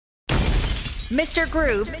Mr.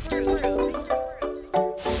 Groove.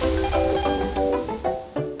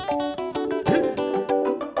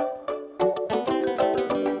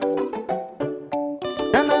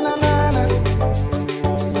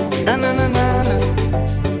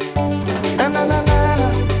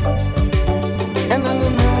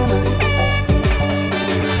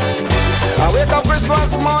 I wake up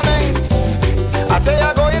Christmas morning, I say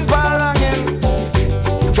I go in Parangin.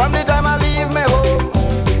 From the time I leave me home,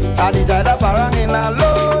 I decide I'm Parangin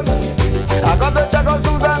alone. I got to check on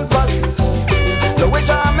Susan first, to wish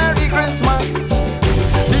her a Merry Christmas.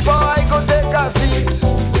 Before I go take a seat,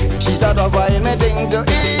 she start to buy anything to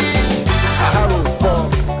eat. A roast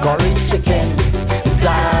pork, curry chicken,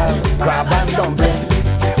 dal, crab and dumpling,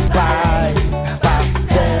 pie,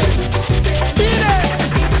 pastel. Eat it!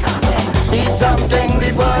 Eat something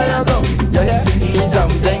before you go. Yeah, yeah. Eat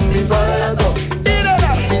something before you go. Eat it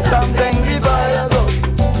up. Eat something before you go.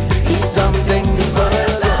 Eat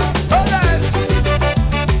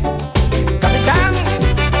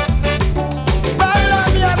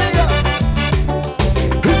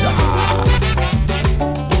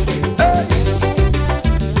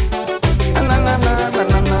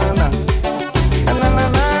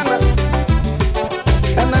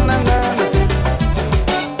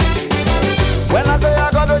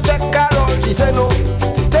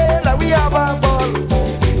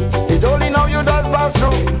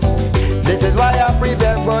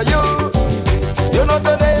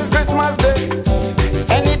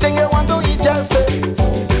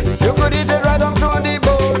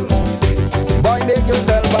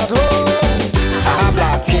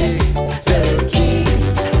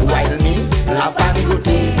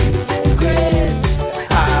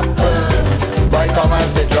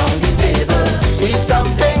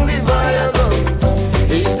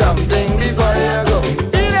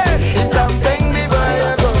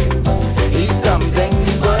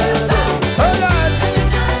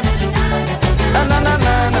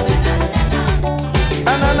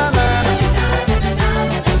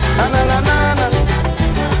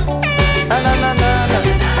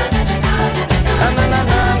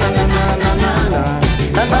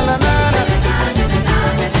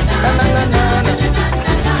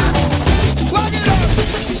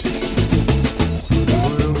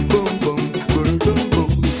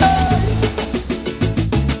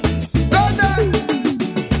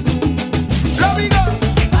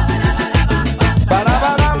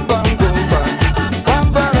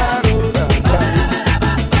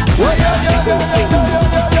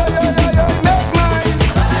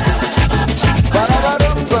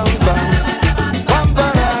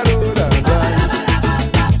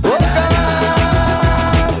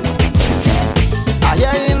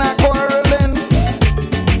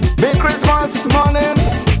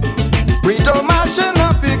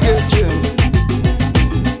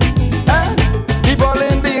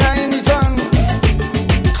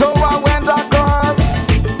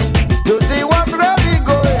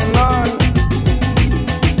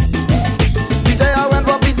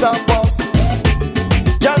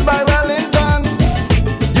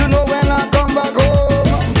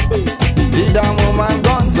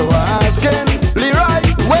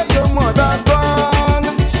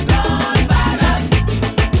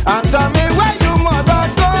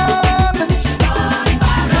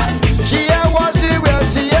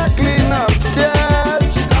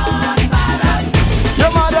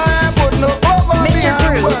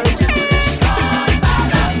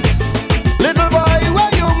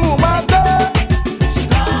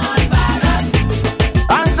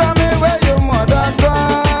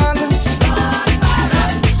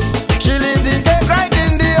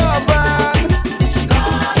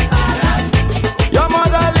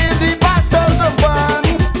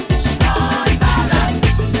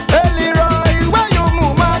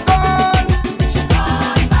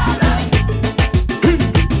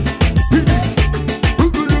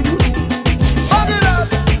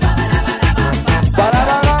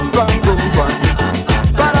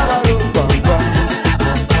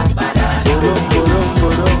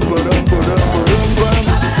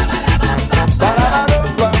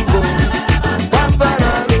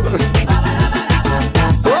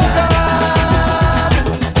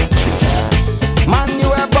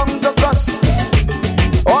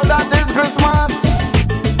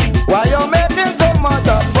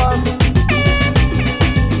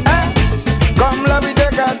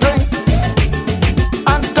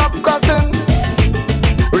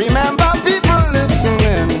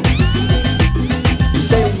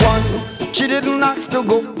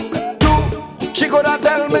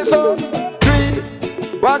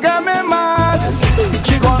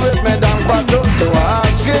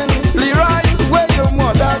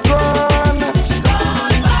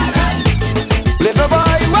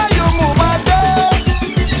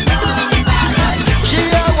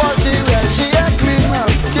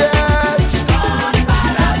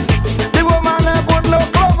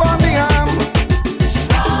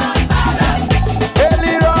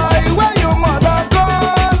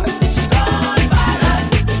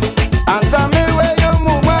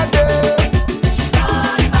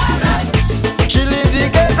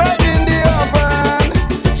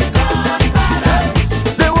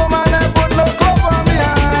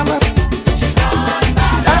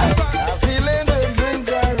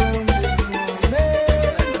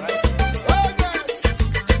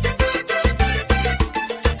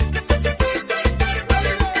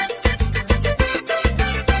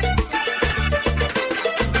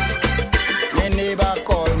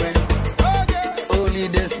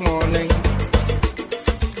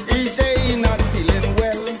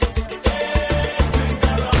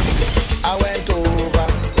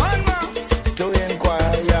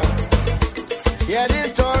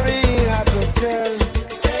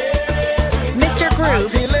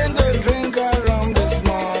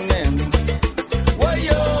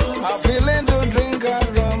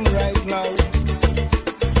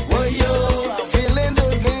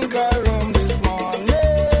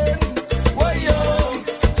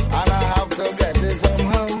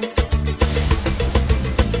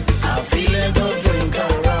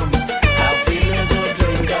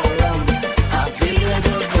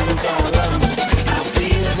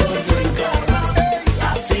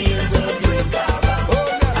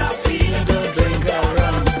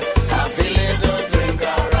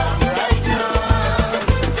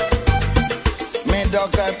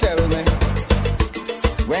doctor tell me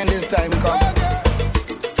when this time comes,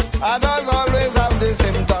 I does always have the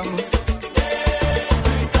symptoms.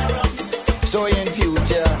 So in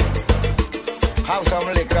future, have some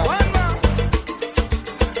liquor,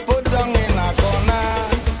 put down in a corner.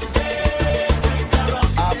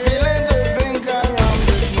 I'm feeling to drink a rum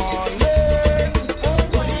this morning.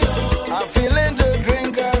 I'm feeling to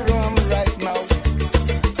drink a rum right now.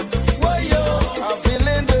 I'm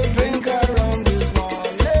feeling to drink a rum this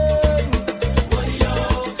morning.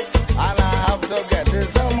 And I have to get it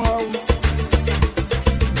somehow.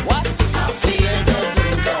 What? I'm feeling to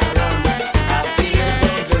drink a rum. I'm feeling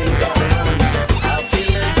to drink a rum. I'm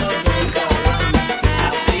feeling to drink a rum.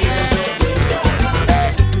 I'm feeling to drink a rum.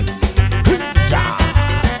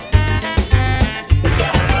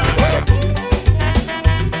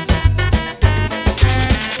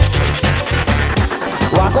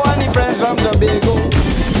 Walk on the friends from Tobago.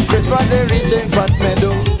 Christmas they reach in Fat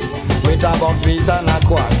Meadow with a box piece and a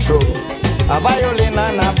quattro, a violin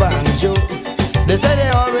and a banjo. They say they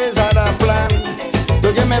always had a plan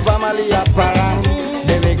to give me family a parang.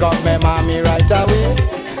 They wake up my mommy right away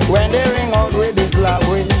when they ring out with this loud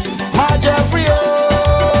way. My Jeffrey,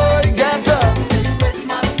 oh, get up.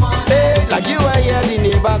 Hey, like you are here, the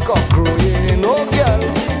neighbor cock crowing, oh girl.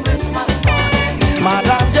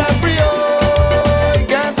 Madam Jeffrey, oh,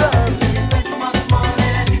 get up.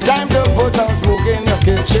 Time to put on smoke in your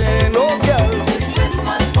kitchen, oh girl.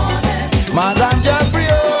 Madam Jeffrey,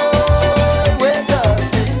 oh, wake up.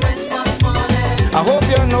 I hope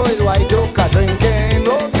you know it's white oak a drinking,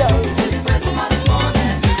 oh girl.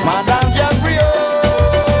 Madam Jeffrey,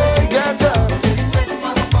 oh, get up.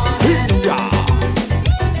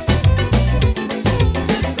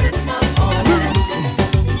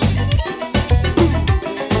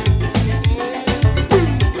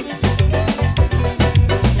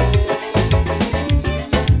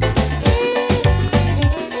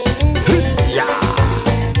 Yeah.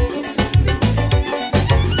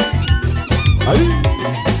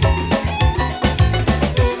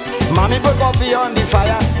 Mommy put coffee on the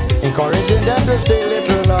fire, encouraging them to stay a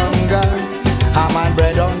little longer. Ham and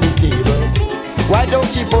bread on the table. Why don't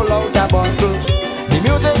she pull out a bottle? The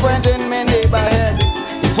music went in my neighbor head.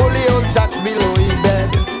 He pull the old sax below his bed.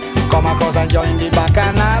 Come across and join the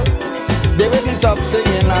bacchanal. They wouldn't stop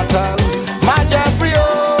singing at all. My Jeffrey,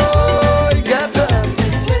 oh, get up.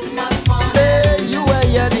 Hey, you were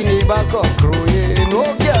here, the neighbor cock crowing,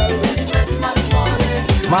 oh girl.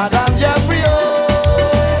 Madam Jeffrey,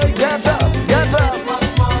 oh, get up, get up,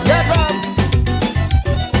 get up.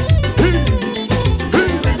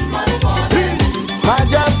 My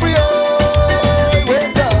Jeffrey, oh,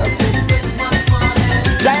 wake up.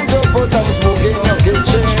 Time to put some smoke in your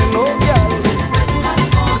kitchen, oh girl.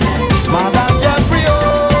 Madam Jeffrey, oh,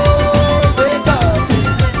 wake up.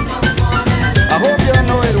 I hope you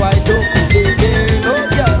know it right to take it, oh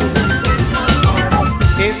girl.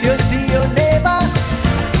 If you see your neighbor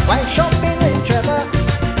while shopping with Trevor,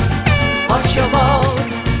 hush your mouth,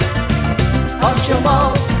 hush your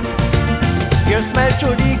mouth. You smell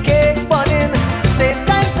through the cake burning, same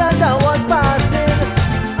time Santa was passing.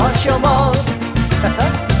 Hush your mouth,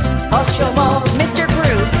 hush your mouth. Mr.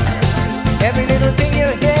 Grooves. Every little thing you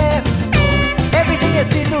hear, everything you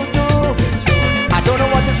see to do. I don't know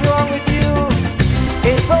what is wrong with you.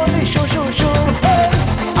 It's only shoo shoo shoo. Hey,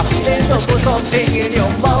 I'm feeling to put something in your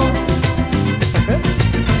mouth.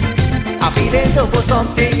 I'm feeling to put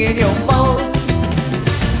something in your mouth.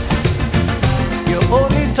 You're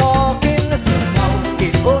only talking,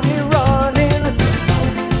 it's only running.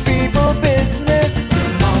 People business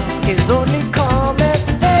is only comments.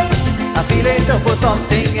 Hey, I'm feeling to put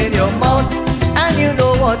something in your mouth. And you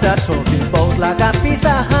know what I'm talking about. Like a piece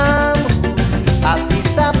of ham, a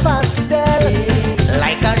piece of pastel,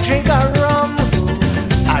 like a drink of rum,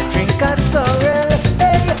 a drink of sorrel.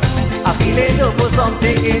 Hey, I'm feeling to put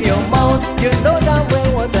something in your mouth. You know damn well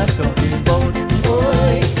what I'm talking about.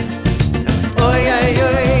 Oi, oi, oi,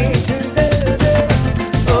 oi.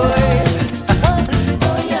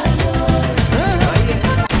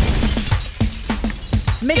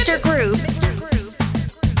 Mr. Grooves.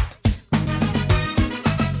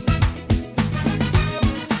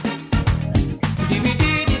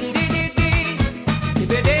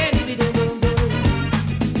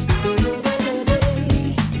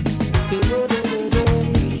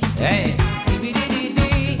 Hey.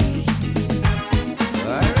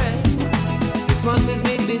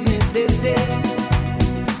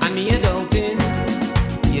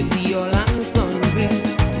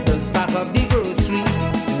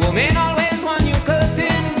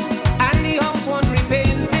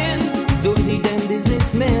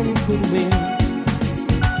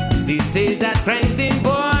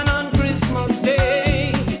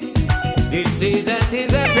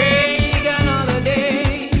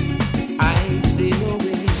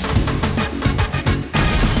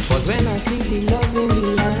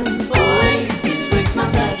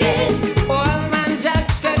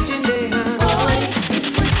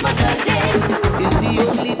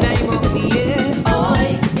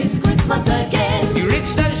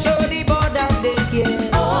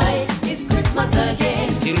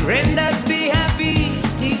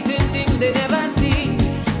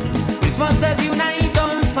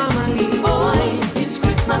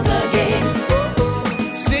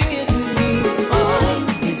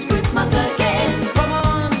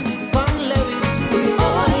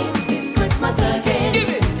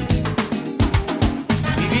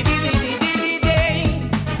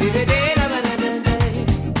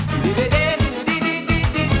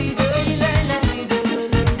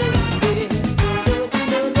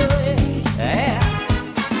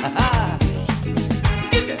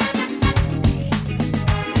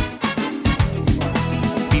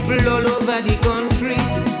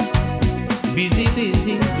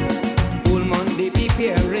 busy. Whole Monday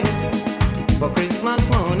preparing for Christmas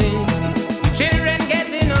morning. Children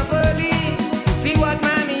getting up early to see what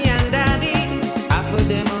mommy and daddy have for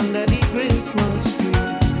them under the Christmas tree.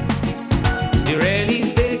 They really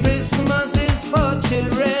say Christmas is for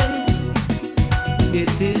children.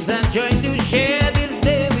 It is a joy to share this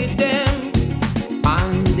day with them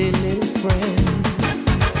and their little friends.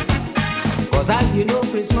 'Cause as you know,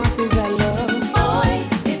 Christmas is a love. Boy,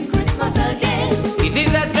 it's Christmas again. It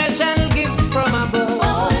is a special gift from above.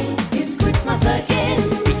 Boy, it's Christmas again.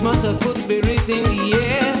 Christmas has put spirit in the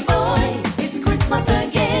air Boy, it's Christmas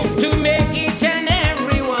again. to make each and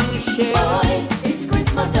everyone share. Boy, it's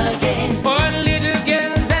Christmas again. All little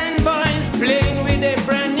girls and boys playing with their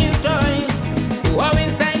brand new toys. Wow,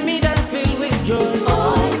 inside me that's filled with joy.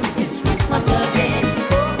 Boy, it's Christmas again.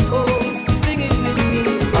 Oh, oh, sing it with me.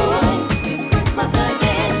 Boy, it's Christmas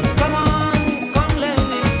again. Come on, come let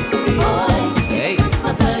me sing. Boy, Hey. it's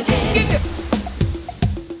Christmas again.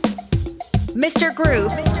 Mr.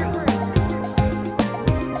 Groove.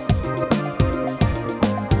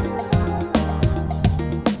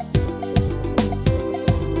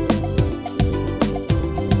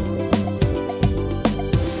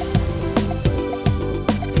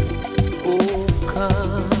 Oh,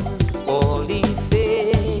 come, all ye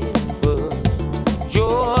faithful,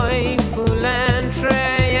 joyful and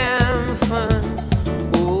triumphant.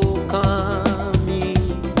 Oh, come ye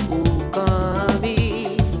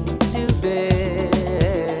to Bethlehem.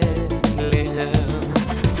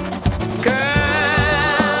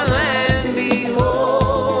 Come and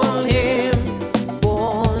behold him,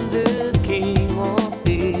 born the King of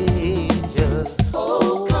angels.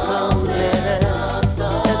 Oh, come let us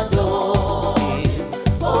adore him.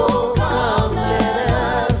 Oh, come let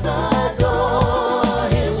us adore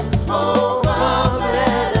him. Oh, come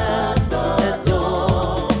let us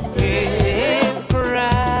adore him,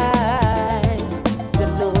 Christ the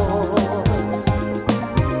Lord.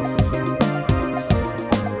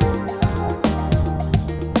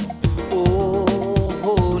 Oh,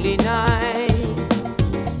 holy night,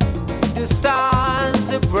 the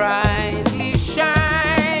stars are brightly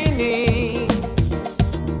shining.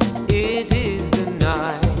 It is the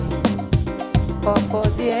night of our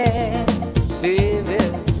dear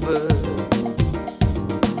Savior's birth.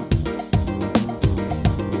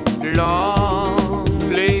 Long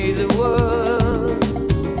lay the world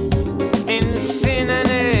in sin and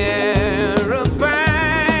error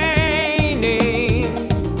pining,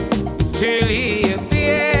 till he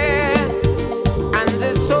appeared and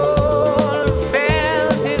the soul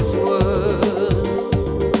felt his word.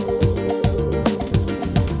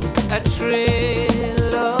 A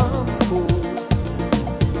trail of hope,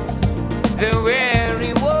 the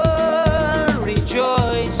weary world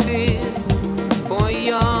rejoices, for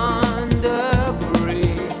yonder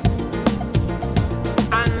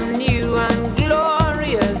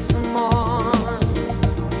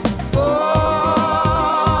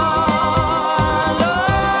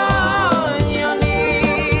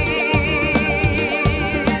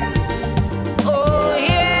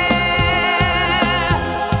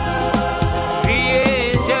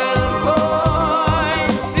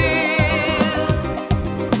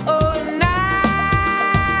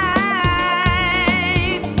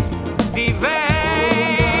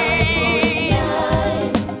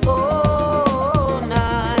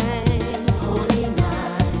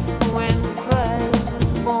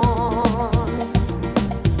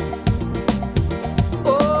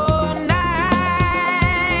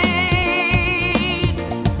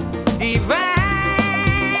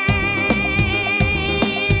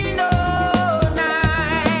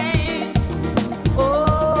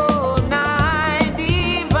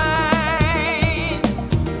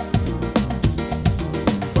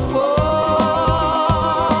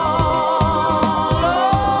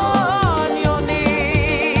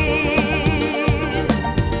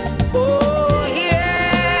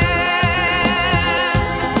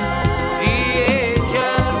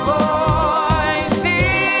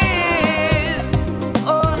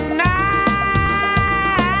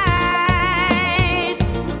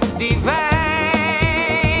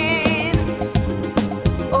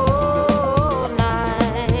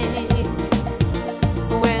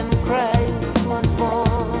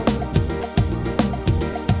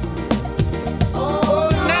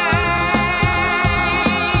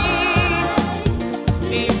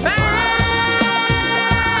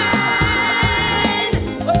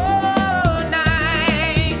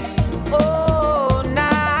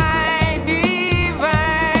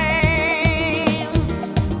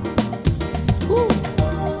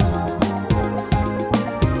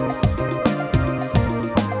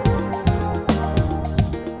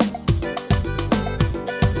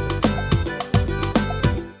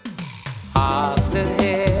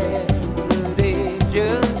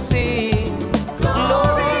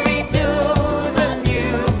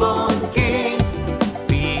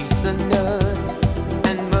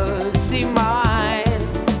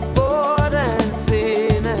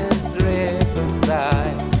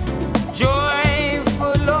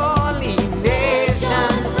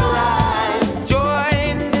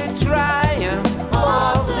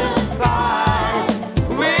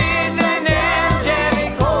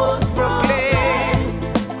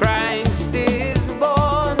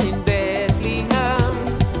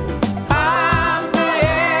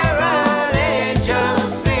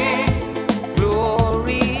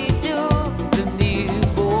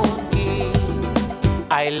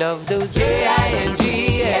love those Jingle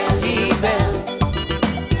bells.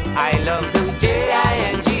 I love those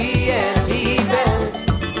Jingle bells.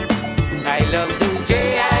 I love those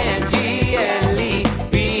Jingle-bells.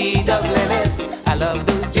 I love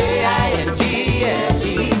those Jingle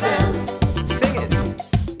bells. Sing it.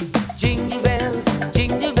 Jingle bells,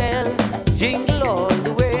 jingle all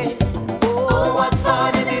the way. Oh, what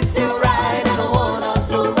fun it is to ride in a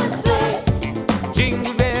one-horse open sleigh.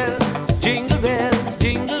 Jingle bells,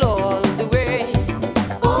 jingle all the way.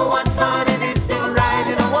 Oh, what fun it is to ride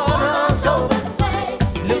in a one-horse open sleigh.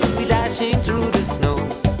 Look, we dashing through the snow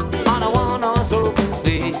on a one-horse open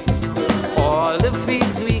sleigh. All the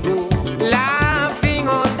fields we go, laughing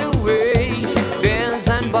all the way. Bells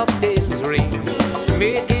and bobtails ring,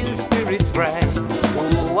 making spirits bright.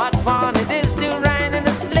 Oh, what fun it is to ride in a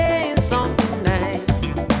sleigh song tonight.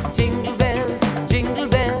 Jingle bells, jingle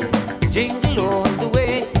all the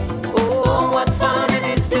way. Oh, what fun it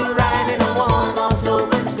is to ride in a one-horse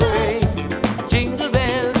open sleigh. Jingle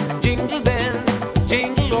bells, jingle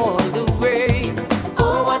all the way.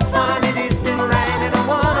 Oh, what fun it is to ride in a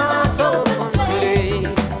one-horse open sleigh.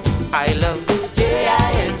 I love the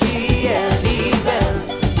Jingle bells.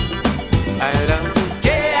 I love the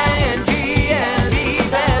Jingle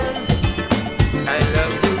bells. I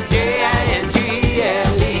love the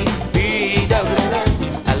Jingle-bells.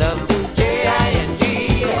 I love the Jingle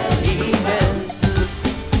bells.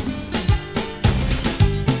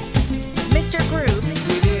 Mr. Groove.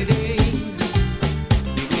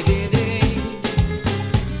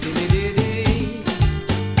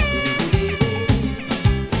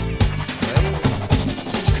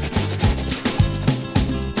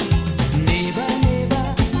 Neighbor,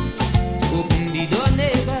 open the door,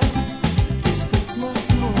 neighbor. It's Christmas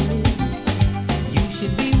morning. You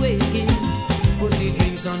should be waking. Put the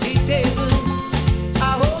drinks on the table. I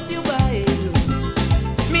hope you buy it.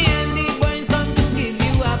 Me and the boys come to give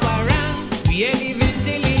you a parang. We ain't even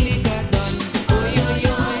till the liquor done. Oh, yeah.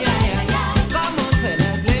 Come on,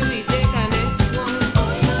 fellas, let me take a next one. Oh,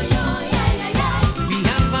 yeah. We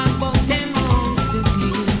have about 10 months to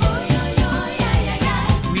clean.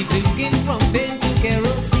 We drinking from pain to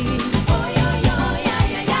kerosene.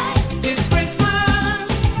 It's Christmas,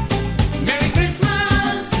 Merry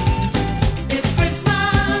Christmas. It's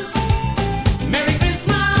Christmas, Merry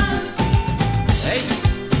Christmas. Hey.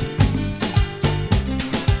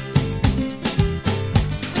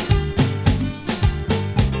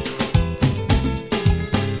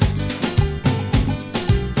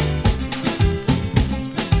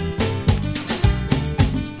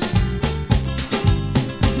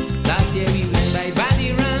 Last year we went by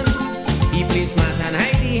Ballyram. He played smart and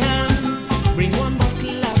hide the ham. Bring one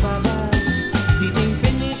bottle of baba. The thing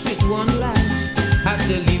finished with one lash. Had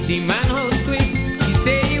to leave the man house quick. He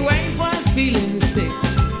say his wife was feeling sick.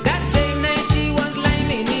 That same night she was lying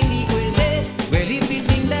in the quizzy. Well, if you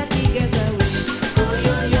think that he gets away,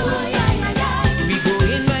 we go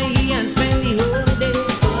in by he and spend the whole day.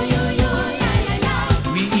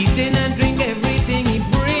 We eating and drink everything he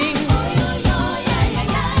bring.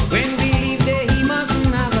 When we leave there, he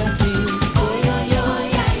mustn't have a thing.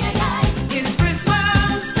 It's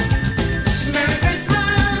Christmas, Merry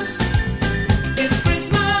Christmas. It's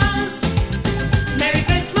Christmas, Merry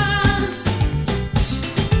Christmas.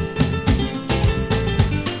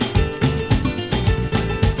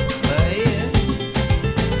 Oh, yeah.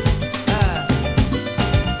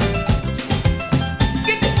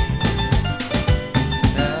 Get it.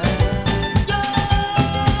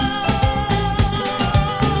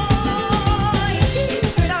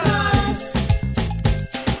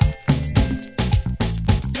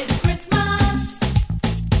 It's Christmas.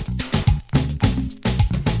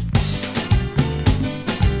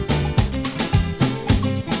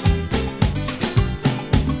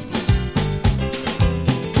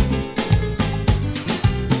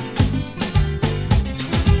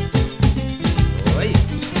 Oh, yeah.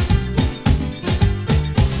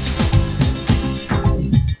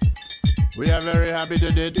 We are very happy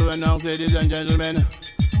today to announce, ladies and gentlemen,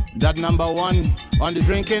 that number one on the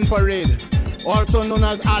drinking parade, also known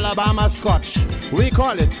as Alabama Scotch, we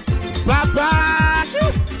call it Babash.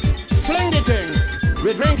 Fling the thing.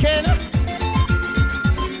 We're drinking.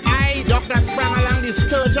 I, Dr. Sprang along the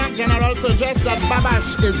Sturgeon General, suggest that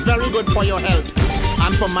Babash is very good for your health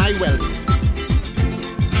and for my wealth.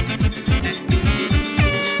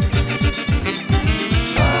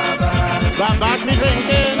 Babash we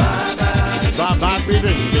drinking. Babash we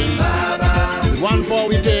drinking. One for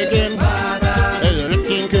we taking.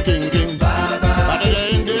 King thinking. But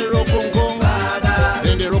in the rokung kung.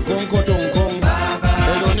 In the rokung kung kung.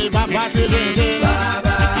 There's only Babash we drinking.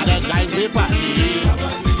 And the guys we party.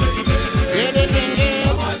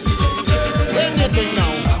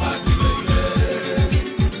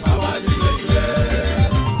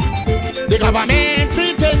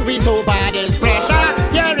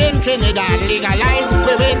 Trinidad legalize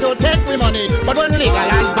the way to take we money, but when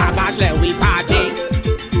legalize Babash, let we party.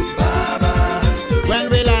 When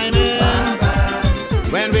we liming,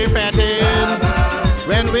 when we fetting,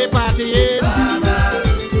 when we partying,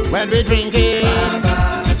 when we drinking,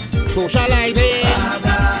 socializing,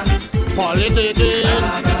 politicking,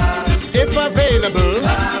 if available,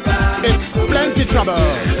 it's plenty trouble.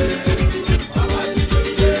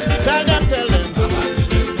 Tell them,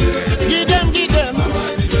 give them,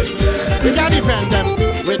 we can defend them.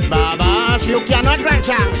 With Babash, you cannot grant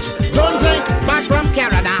charge. Don't drink bash from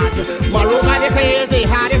Caranage. Moreover, they say the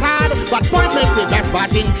hard is hard, but point makes the best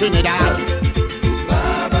bash in Trinidad.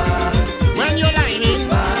 When you're lining,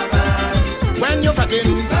 when you're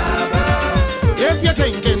fucking, if you're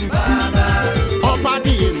drinking, or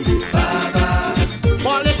partying,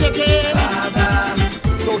 politicking,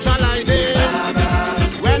 socializing,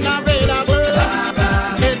 when available,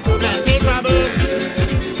 it's plenty trouble.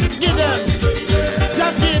 Give them,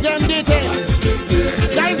 just give them the thing.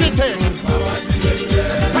 That's the thing.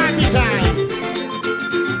 Party time.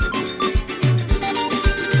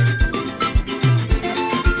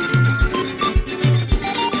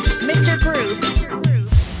 Mr. Groove.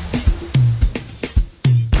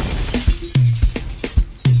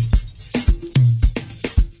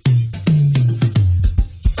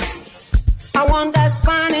 I want a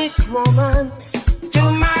Spanish woman to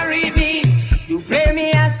marry me, to play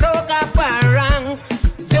me a soca parang,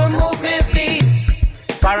 to move me feet.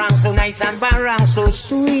 Parang so nice and parang so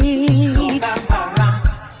sweet. Soca parang.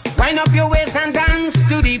 Wind up your waist and dance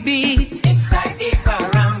to the beat. Inside the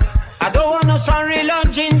parang. I don't want no sorry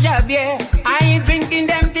Lord ginger beer. I ain't drinking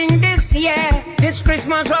them thing this year. This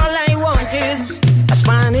Christmas all I want is a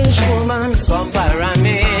Spanish woman from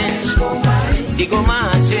Paramin. Digo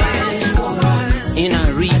Martin. In a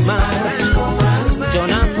rematch,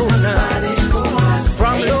 Donna Puna,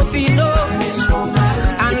 from Lopino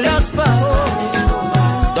and Los Pajos,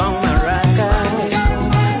 Don Maracas,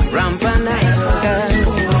 Rampanaitas.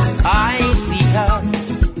 I see her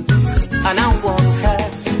and I want her.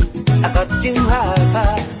 I got to have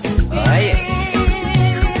her. Oh, yeah.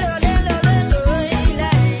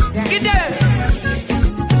 Get there.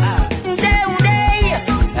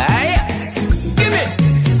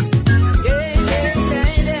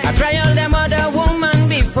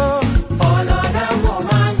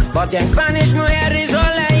 But them Spanish mujer is all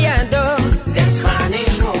I adore. Them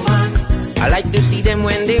Spanish woman, I like to see them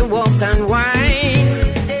when they walk and whine.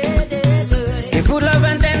 They full love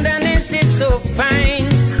and tenderness is so fine.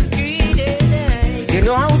 They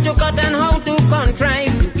know how to cut and how to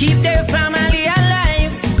contrive to keep their family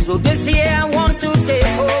alive. So this year I want to take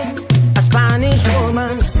home a Spanish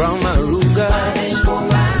woman from Aruga,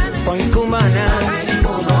 Point Cumana,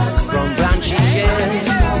 from Blanchichet.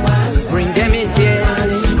 Bring them in here.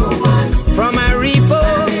 From Aripo,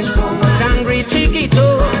 Sangre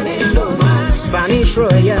Chiquito, Spanish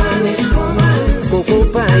Royal, Coco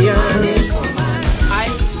Payan. I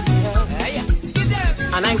see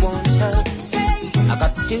her, and I want her. I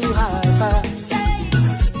got to have her.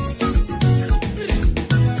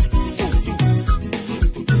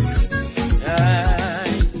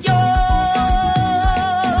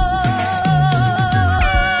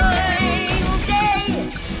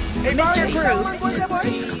 Mr. Groove.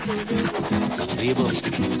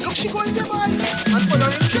 Look, she going to buy and follow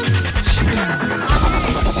him just.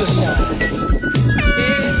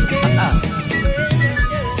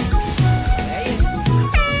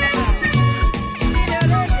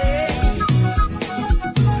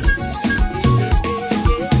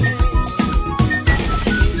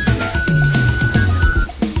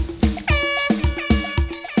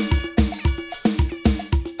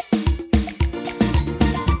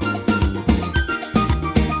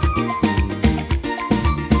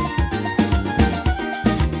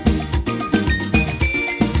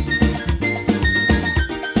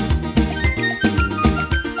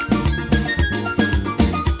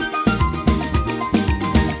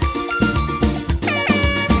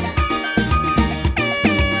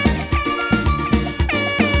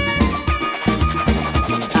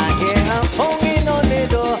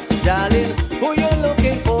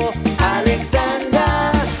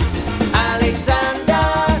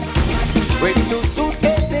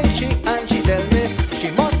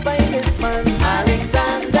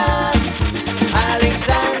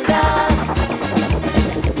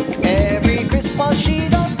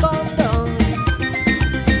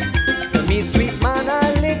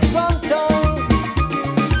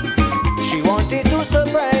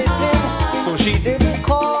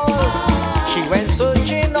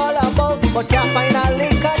 But can't find a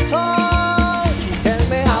lick at all. She tell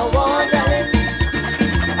me I want a lick,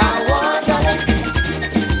 I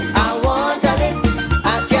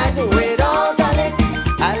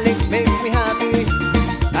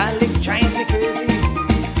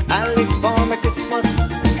Alec for my Christmas.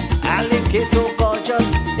 Alec is so gorgeous.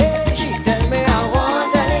 Hey, she tell me I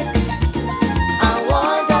want Alec. I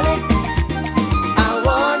want Alec. I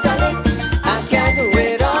want Alec. I can't do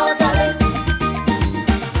without Alec.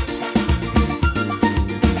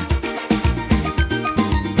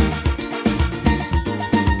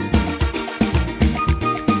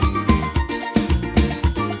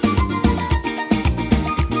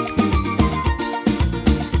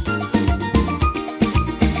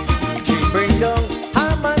 She bring down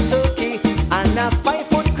ham and turkey and a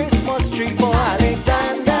 5-foot Christmas tree for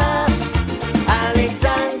Alexander.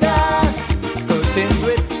 Alexander. Curtains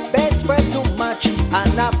with bedspread to match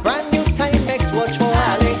and a brand new Timex watch for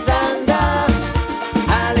Alexander.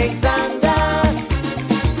 Alexander.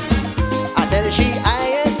 I tell she I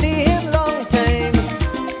ain't see him long time,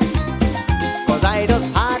 'cause I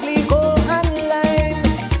just hardly go online.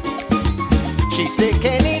 She say,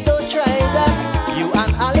 Kenny, don't try that. You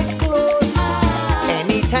and Alex close.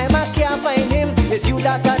 Anytime I can't find him, it's you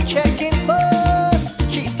that are checking first.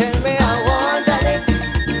 She tell me I want Alex.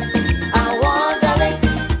 I want Alex.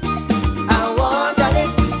 I want Alex.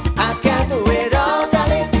 I can't do without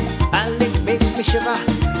Alex. Alex makes me shiver.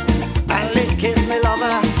 Alex is my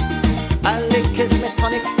lover. Alex is my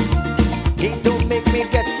tonic. He don't make me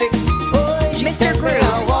get sick. Oh, she Mr. tell me I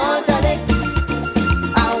Cruz. want Alex.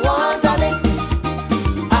 I want Alex.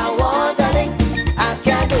 I want Alex. I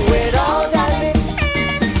can't do without Alex.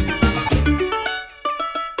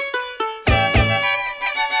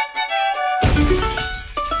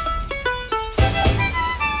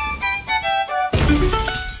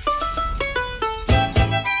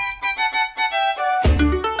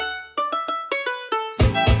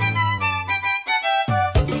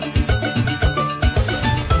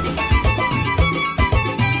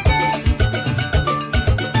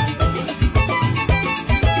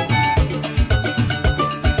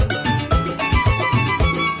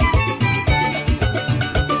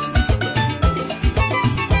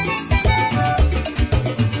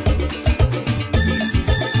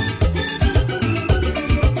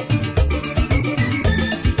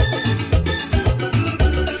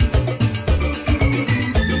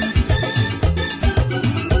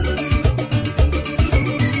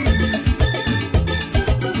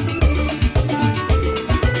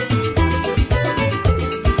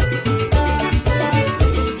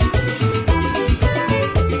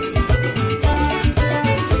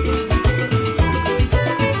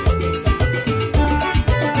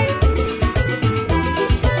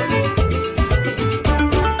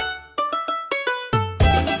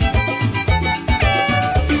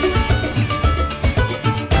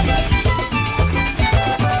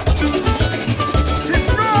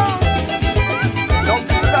 Now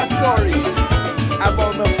this is a story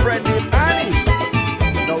about my friend named Annie.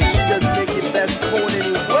 Now she just make the best phone in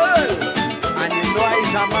the world, and you know I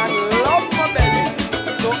a man love my belly.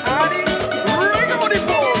 So Annie, ring on the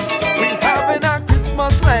phone. We having a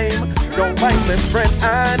Christmas time. Don't find my friend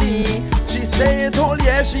Annie. She says all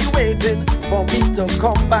year she waiting for me to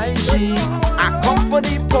come by. I come for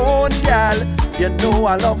the phone, girl. You know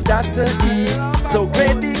I love that to eat. So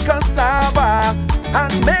grate the cassava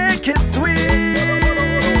and make it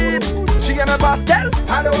sweet. She get my pastel,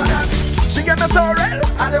 I don't want that. She get my sorrel,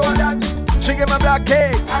 I don't want that. She get my black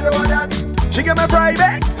cake, I don't want that. She get my fried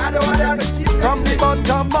egg, I don't want that. From the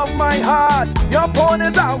bottom of my heart, your phone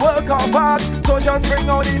is a work of art. So just bring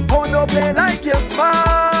out the phone, don't play like you're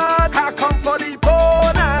smart. I come for the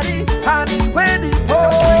phone, honey, honey, where the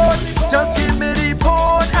phone? Just give me the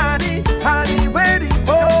phone, honey, honey, where the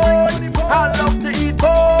phone? I love to eat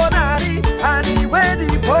phone, honey, honey, where the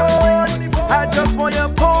phone? I just want your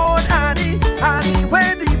phone, honey, honey,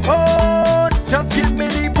 where the phone? Just give me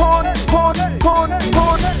the phone, phone, phone,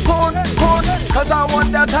 phone, phone, phone. 'Cause I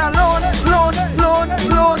want that alone, loan, loan,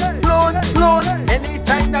 loan, loan, loan.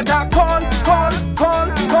 Anytime that I call, call, call,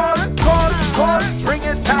 call, call, call, bring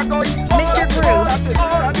it, I go. Mr. Cruz.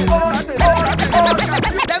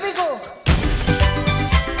 There we go.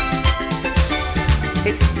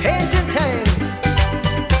 It's painting time.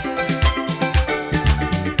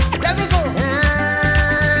 There we go.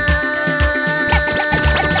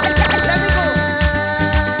 There we go.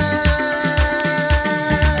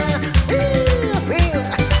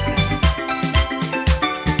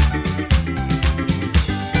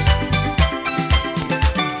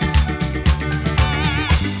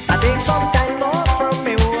 I take some time off from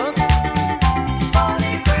me work.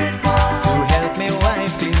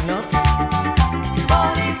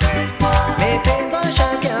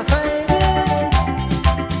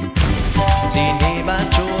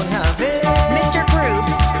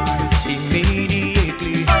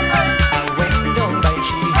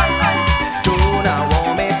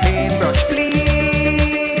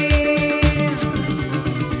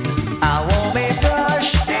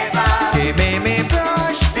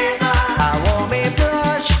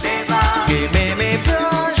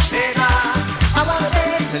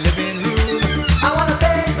 the living room. I wanna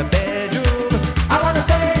paint the bedroom. I wanna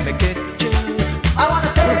paint the kitchen. I wanna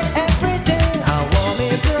paint everything. I want me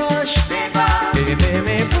brush, baby,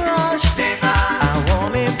 me brush. I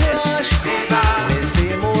want me brush, me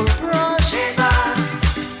same old brush.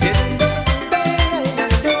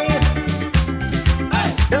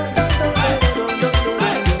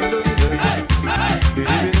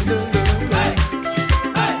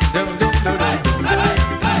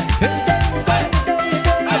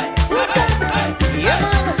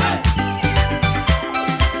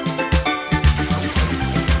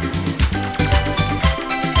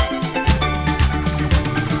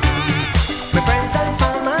 My friends and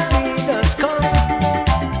family just come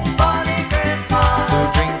to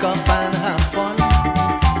drink up and have fun.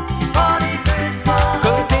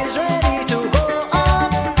 Curtains ready to go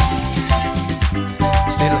up.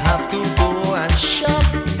 Still have to go and shop.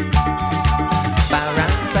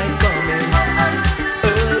 Parents are coming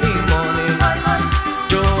early morning.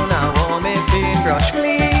 Joan, I want me paintbrush,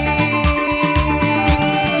 please.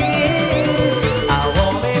 I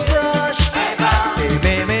want me brush,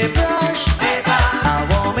 baby, me brush. I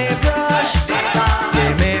want me brush,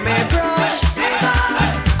 baby, me brush.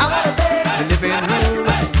 I wanna paint the living room.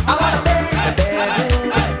 I wanna paint the bedroom.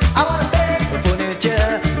 I wanna paint the furniture.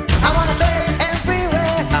 I wanna paint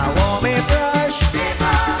everywhere. I want me brush,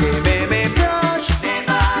 baby, me brush.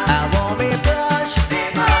 I want me brush,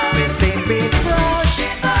 me same big brush.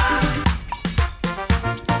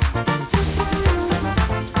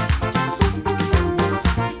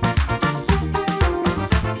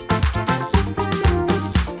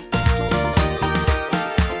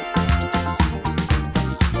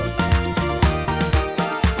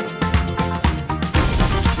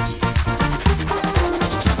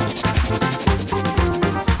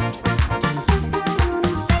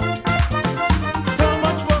 So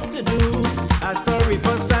much work to do. I'm sorry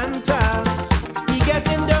for Santa. He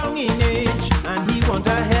getting down in age and he want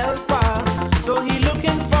a helper. So he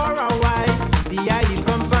looking for a wife, the ideal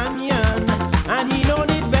companion, and he know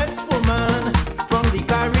the best woman from the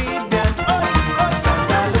Caribbean. Oh, oh,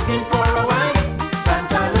 Santa looking for a wife.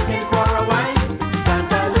 Santa looking for a wife.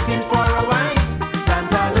 Santa looking for a wife.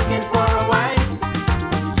 Santa looking for a wife.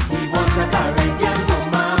 He want a Caribbean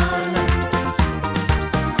woman.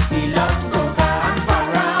 He loves soca and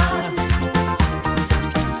parade.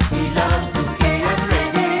 He loves zuke and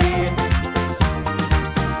reggae.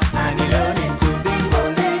 And he learning to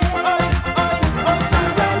bingole. Oi, oi, oi.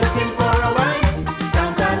 Santa looking for a wife.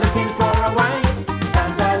 Santa looking for a wife.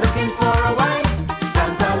 Santa looking for a wife.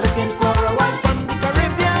 Santa looking for a wife from the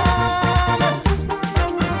Caribbean.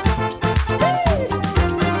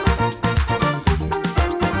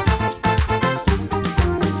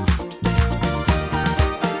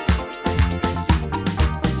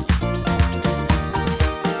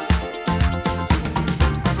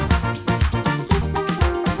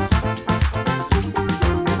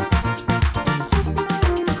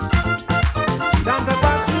 Santa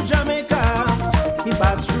passed through Jamaica, he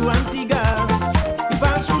passed through Antigua, he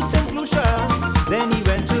passed through St. Lucia, then he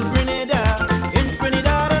went to Grenada, in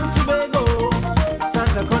Trinidad and Tobago.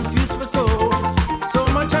 Santa confused for so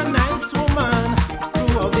much a nice woman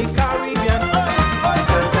throughout the Caribbean. Oi, oi.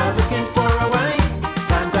 Santa looking for a wife,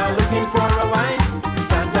 Santa looking for a wife,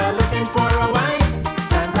 Santa looking for a wife,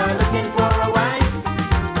 Santa looking for a wife.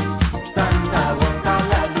 Santa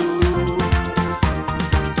Wakalaloo,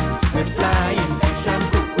 with flying fish and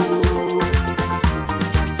cuckoo.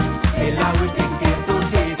 Ella with big tail so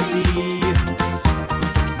tasty,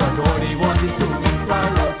 but all he want is swimming for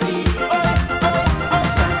roti. Oh, oh, oh.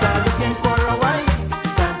 Santa looking for a wife.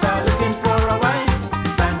 Santa looking for a wife.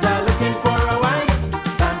 Santa looking for a wife.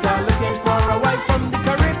 Santa looking for a wife from the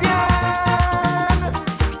Caribbean.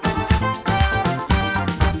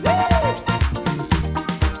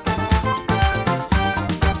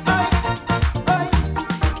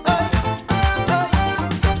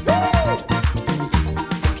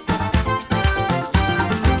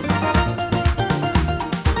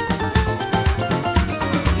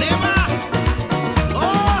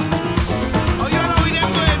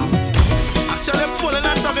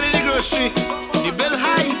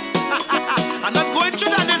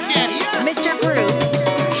 Mr. Grooves.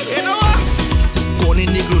 Going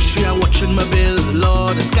in the grocery, I watching my bill.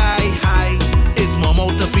 Lord, the sky high. It's more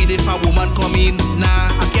mouth to feed if a woman come in. Nah,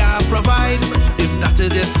 I can't provide. If that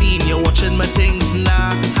is your scene, you're watching my things.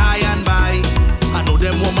 Nah, high and by. I know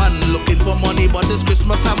them woman looking for money, but this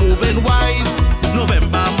Christmas I'm moving wise.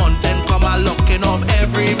 November month and come a looking off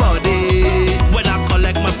everybody. When I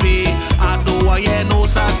collect my pay, I do I hear no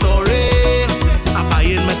sad story. I'm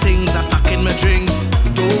buying my things, I'm stacking my drinks.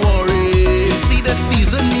 Don't worry, see the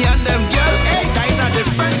season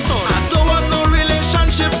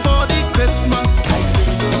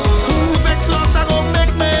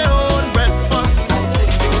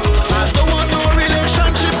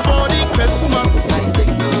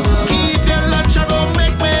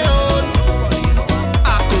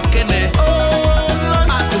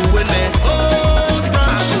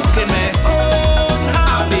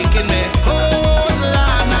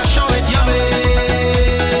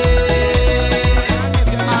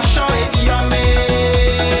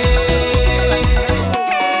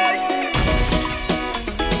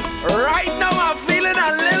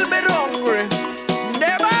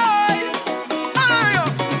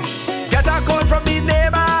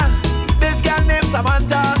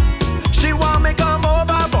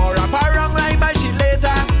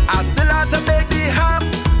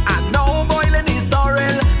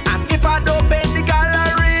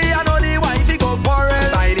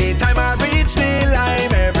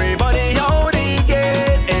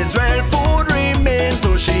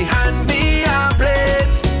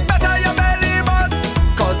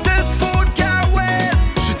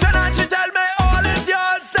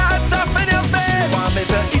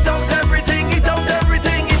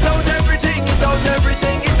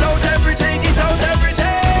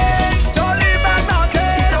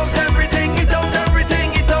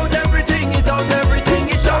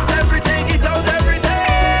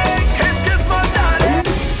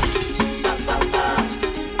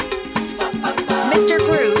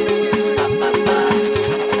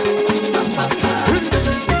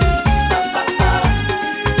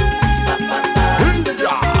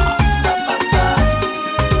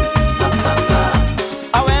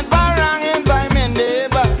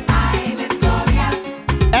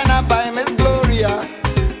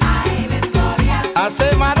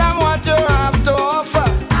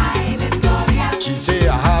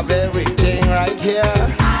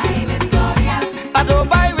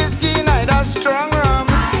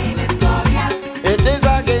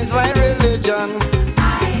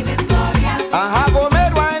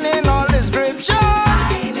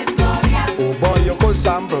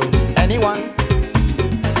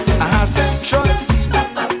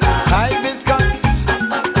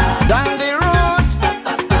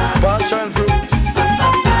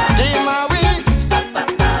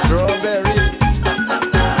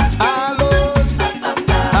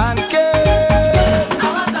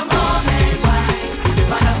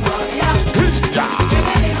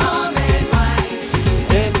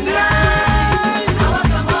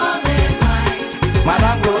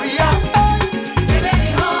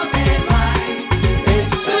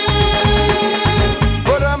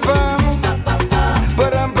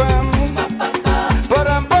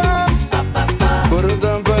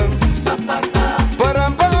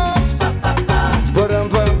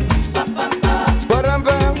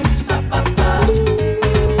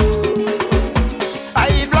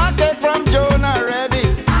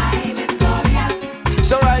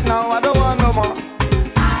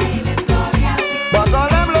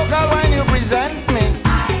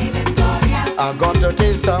I got to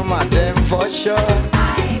taste some of them for sure.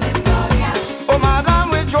 Oh,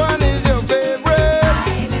 madam, which one is your favorite?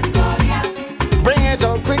 Bring it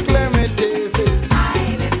up quick, let me taste it.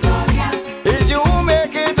 It's you who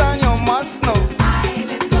make it and you must know.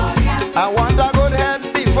 I want a good head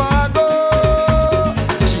before I go.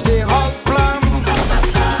 She say hot plum,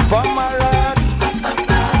 pomegranate,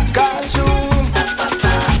 cashew,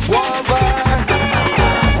 guava,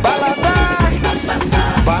 balata,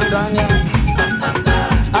 bandanya,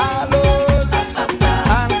 aloes,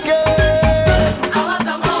 and cake. I want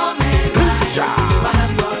some homemade wine.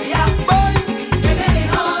 Madame Gloria, give me the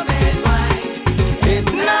homemade wine.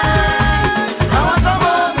 It's nice. I want some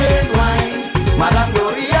homemade wine. Madame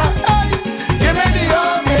Gloria, give me the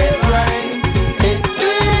homemade wine. It's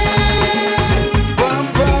sweet. Bum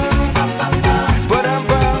bum, ba-dum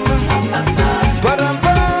bum, ba-dum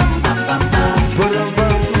bum, ba-dum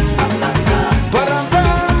bum, ba-dum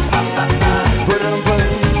bum, ba-dum bum,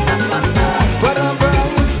 ba-dum bum.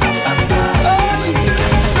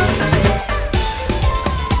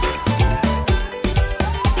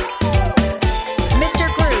 Mr.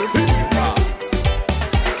 Groove.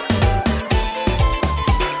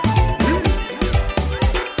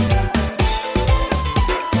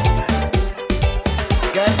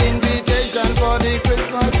 Get invitation for the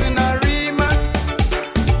Christmas in a Riemann.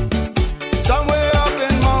 Somewhere up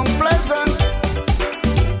in Mount Pleasant.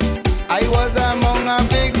 I was among a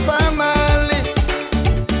big family,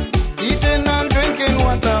 eating and drinking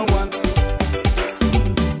what I want,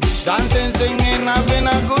 dancing, singing, having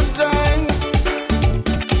a good time.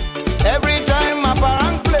 Every time my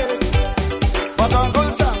parents play, but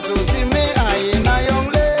Uncle Sam to see me eyeing a young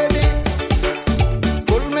lady.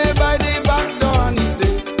 Pull me by the back door and he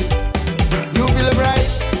say, you feel bright,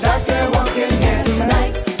 That you're walking here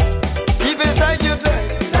tonight. if it's tight you take.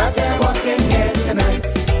 That you're walking here tonight.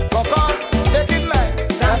 Walk on, take it light,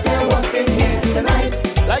 That you're walking here tonight.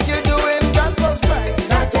 like you doing that first night.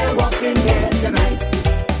 That you're walking here tonight.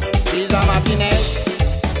 She's a Martinez,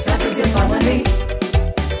 That is your family.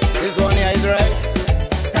 this one here is right.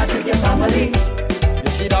 That is your family.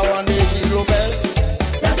 You see that one day she's Lopez,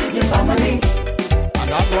 That is your family. and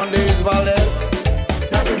that one day is Valdez.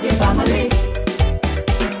 That is your family.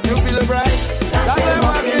 You feel bright, That that you're I'm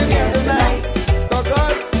walking walking here here tonight. tonight. Walk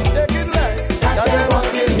on, take it light, That that you're I'm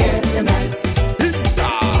walking walking here tonight.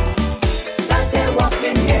 That you're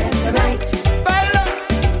walking here tonight. Baila,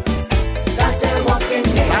 That you're walking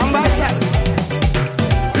here samba tonight. sal.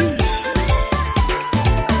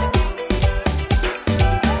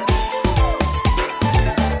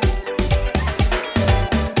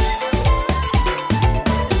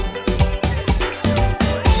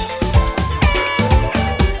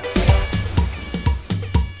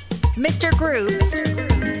 Mr. Groove.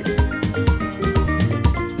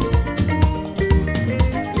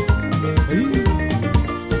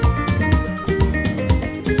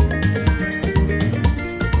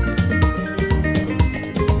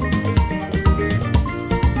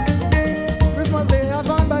 Christmas Day I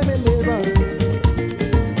gone by my neighbor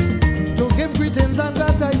to give greetings and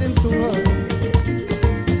glad tidings to her.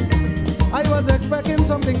 I was expecting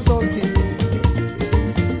something salty,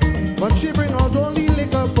 but she bring out only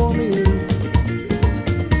liquor for me.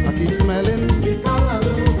 I keep smelling,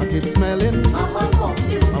 I keep smelling,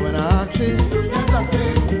 and when I ask she,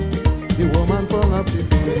 the woman from up she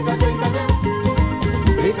feels.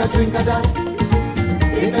 Take a drink of that,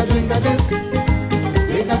 take a drink of this,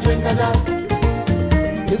 take a drink of that.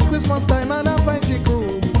 It's Christmas time and I find she cool.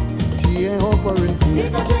 She ain't offering food.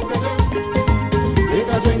 Take a drink of this, take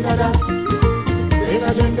a drink of that, take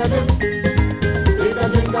a drink of this, take a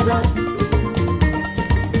drink of that.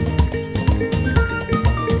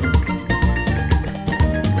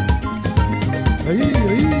 Ahí,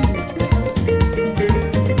 ahí.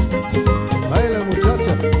 Baila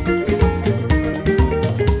muchacha.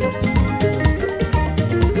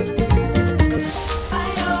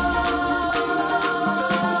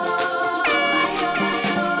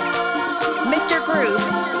 Mr. Groove.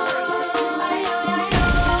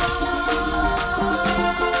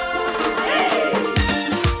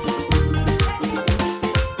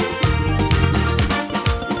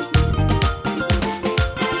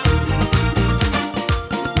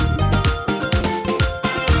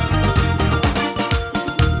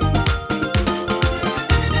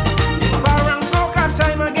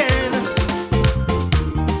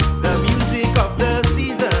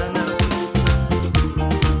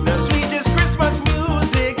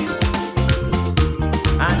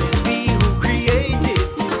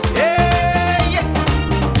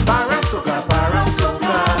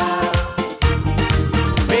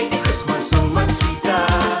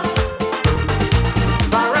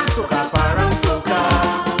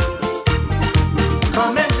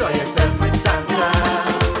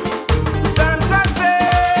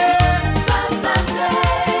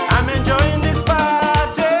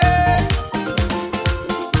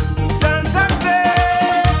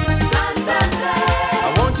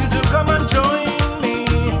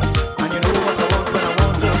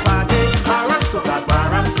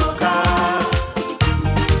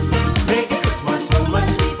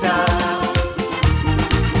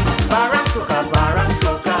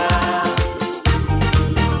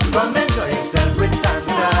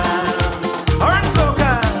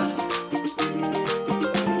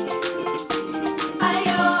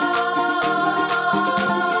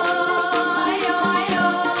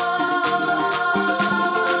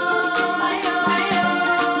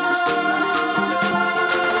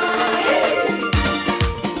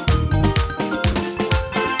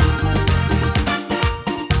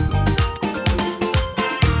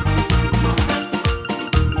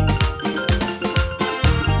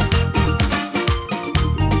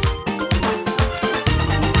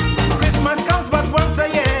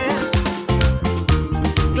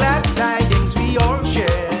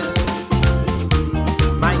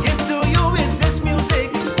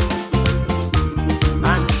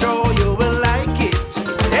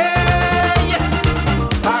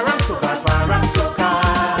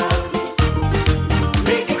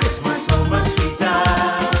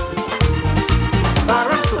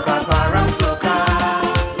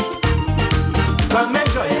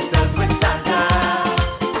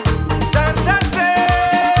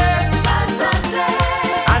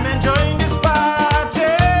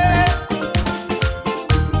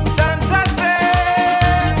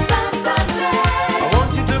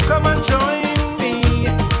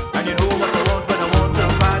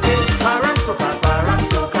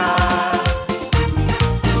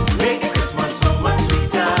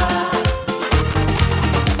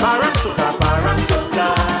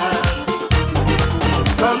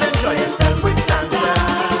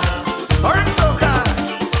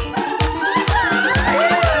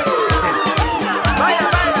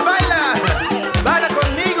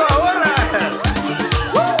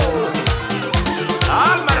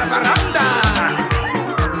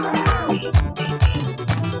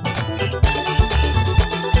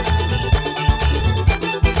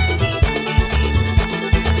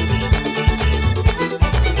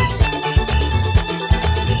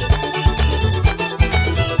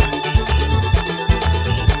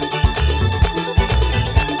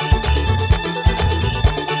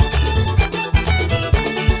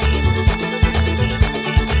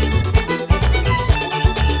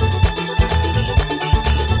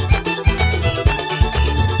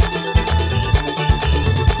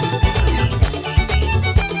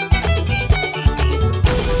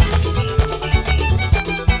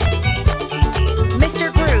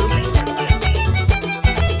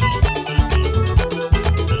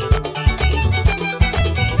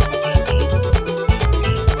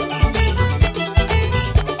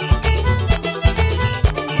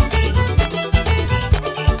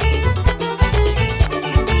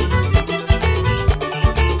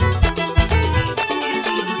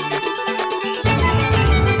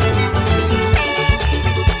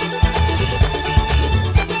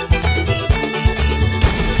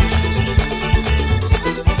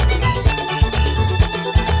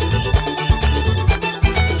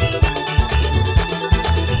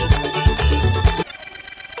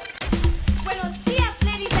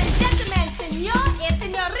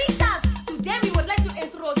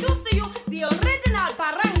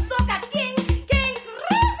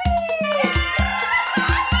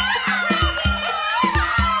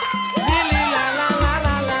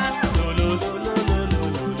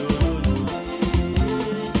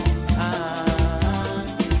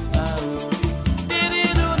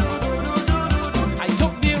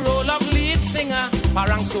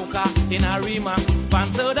 soca in Arima.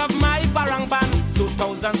 Fans heard of my parang band, so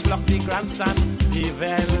thousands flocked the grandstand.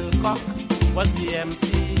 Evel Cock was the MC.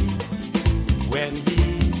 When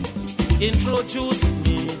he introduced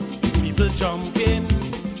me, people jumping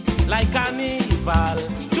like carnival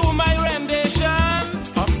to my rendition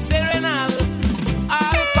of Serenal.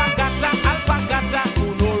 Alpagata, alpagata,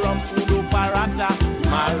 uno rum, uno parata.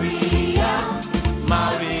 Maria,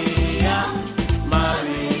 Maria,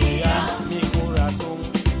 Maria, mi corazón.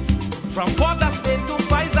 From Port of Spain to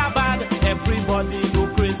Faizabad, everybody go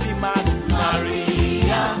crazy mad.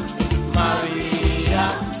 Maria, Maria,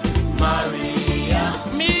 Maria,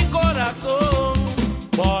 mi corazón.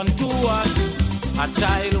 Born to us, a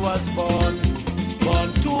child was born. Born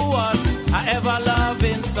to us, a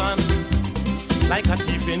ever-loving son. Like a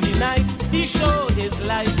thief in the night, he showed his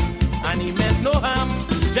life, and he meant no harm,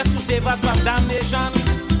 just to save us from damnation.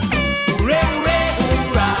 Hooray, hooray,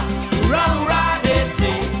 hoorah, hoorah, hoorah, they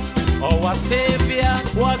say, our Savior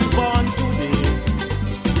was born today.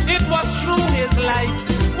 It was through his life,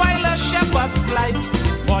 while a shepherd's flight,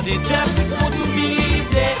 but they just couldn't believe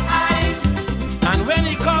their eyes. And when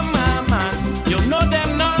he come, man, you know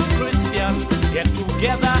them non-Christian, get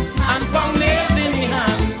together and pound nails in the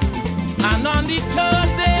hand. And on the third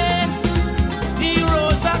day, he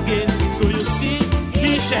rose again. So you see,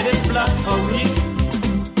 he shed his blood for me.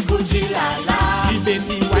 Gucci la la, si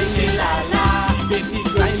Betty Gucci la la, si Betty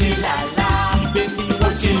Gucci la la, si Betty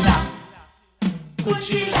Gucci la,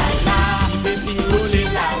 Gucci la la, si Betty Gucci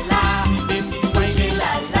la la, si Betty Gucci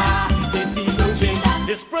la la, si Betty Gucci la.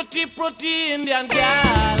 This pretty, pretty Indian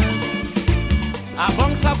girl, a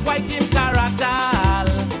bunch of white in Caratal.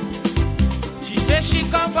 She says she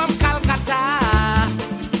come from Calcutta,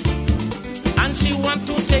 and she want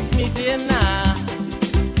to take me dinner.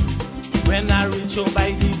 When I reach home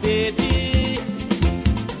by the baby,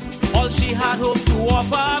 all she had hope to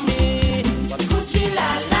offer me was Gucci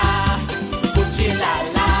la la, Gucci la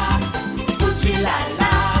la, Gucci la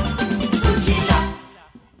la, Gucci la,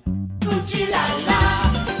 Gucci la la,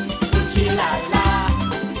 Gucci la la,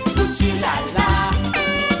 Gucci la la,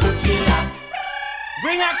 Gucci la.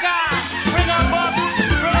 Bring a car, bring a bus,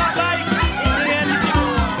 bring a bike, bring anything.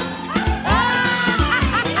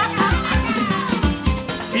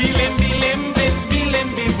 Bilim, bilim, bim, bilim,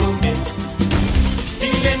 bim, boom, bim.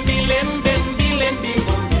 Bilim, bilim, bim, bilim, bim,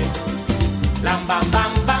 boom, bim. Lam, bam,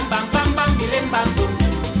 bam, bam, bam, bam, bam, bilim, bam, boom,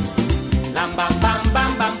 bim. Lam, bam, bam,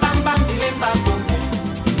 bam, bam, bam, bam, bilim, bam, boom, bim.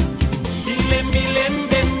 Bilim, bilim,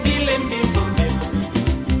 bim, bilim, bim, boom, bim.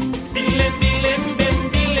 Bilim, bilim, bim,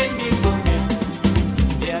 bilim, bim, boom, bim.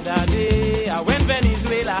 The other day I went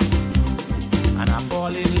Venezuela and I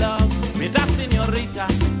fall in love with a señorita.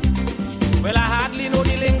 Well, I hardly know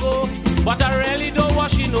the lingo, but I really don't what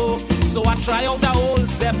she know. So I try out the old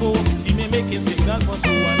Zeppo. See me making signal for so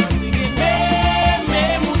and I'm singing.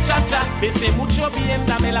 Me muchacha, bese mucho bien,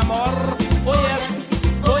 dame el amor. Oh yes,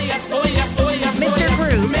 oh yes, oh yes, oh yes. Mr.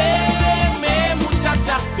 Groove. Me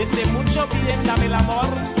muchacha, bese mucho bien, dame el amor.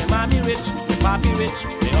 Me mommy rich, me papi rich,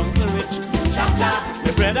 me uncle rich, muchacha,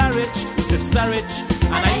 me brother rich, sister rich,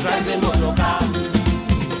 and I drive a motor car.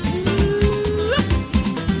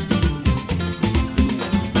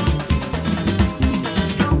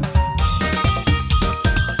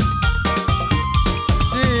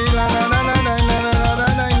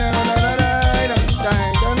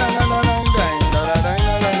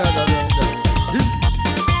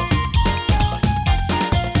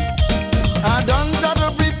 I don't start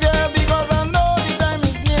to prepare because I know the time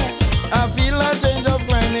is near. I feel a change of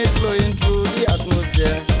climate flowing through the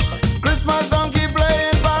atmosphere. Christmas song keep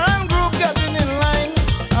playing, parent group getting in line.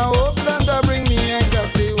 I hope Santa bring me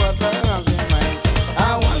exactly what I have in mind.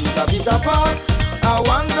 I want a piece of pork, I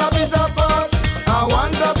want a piece of pork, I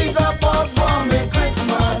want a piece of pork for me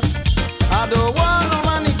Christmas. I don't want no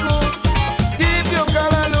money cook, keep your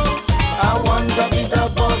color look. I want a piece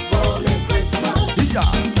of pork for me Christmas.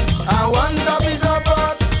 I want a piece of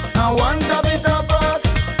pork, I want a piece of pork,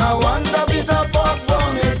 I want a piece of pork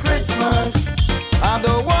for me Christmas. I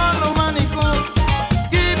don't want no money cook,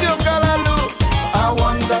 give your color look. I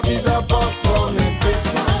want a piece of pork for me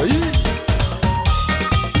Christmas.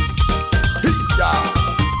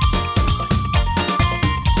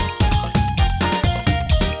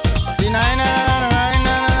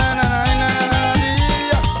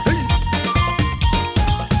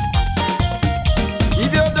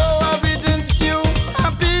 If you don't have it in stew,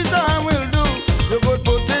 a piece I will do. You could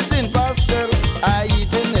put it in pastel, I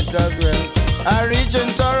eat in it as well. I reach in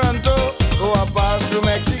Toronto, go I pass through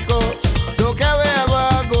Mexico. Don't care wherever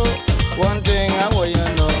I go, one thing I want you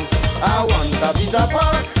know. I want a piece of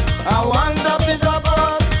pork, I want a piece of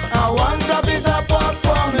pork, I want a piece of pork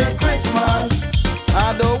for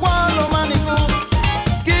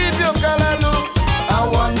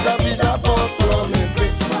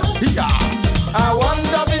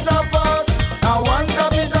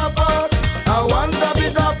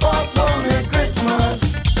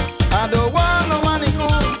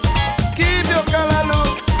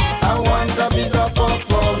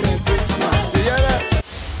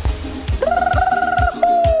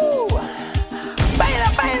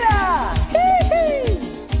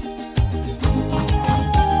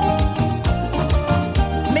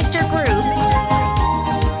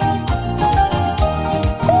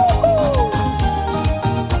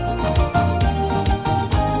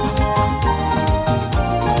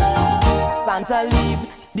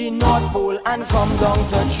and come down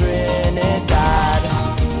to Trinidad.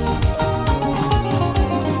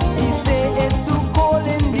 He say it's too cold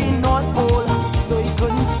in the North Pole, so he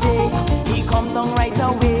couldn't stay. He come down right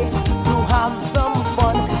away to have some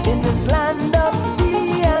fun in this land of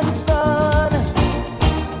sea and sun.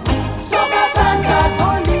 Soca Santa,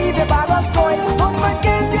 don't leave your bag of toys. Don't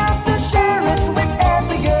forget you have to share it with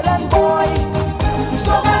every girl and boy.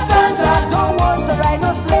 Soca Santa don't want to ride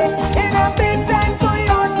no sled in a big time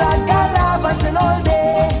Toyota Galavatin all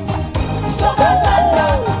day. Soca Santa,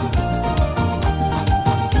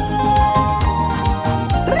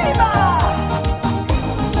 Riva.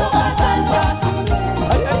 Soca Santa,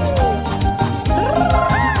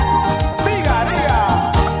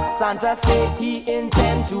 Santa say he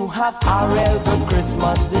intend to have a real good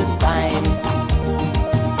Christmas this time.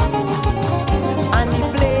 And the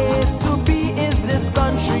place to be is this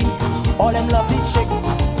country. All them lovely chicks,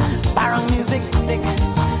 barang music sick,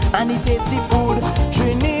 and the tasty food.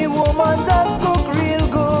 Trini woman does cook real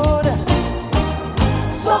good.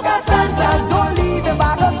 Soca Santa, don't leave your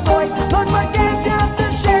bag of toys. Don't forget you have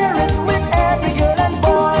to share it with every girl and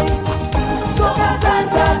boy. Soca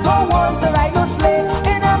Santa don't want to ride no sleigh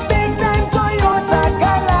in a big time Toyota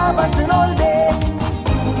Galavatin all day.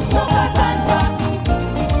 Soca Santa,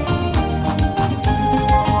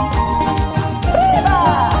 Viva!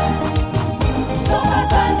 Soca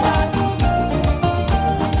Santa.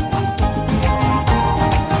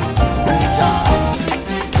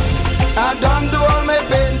 I done do all my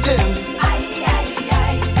painting.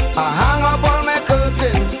 I hang up all my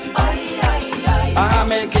curtains. I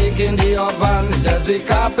make cake in the oven, just the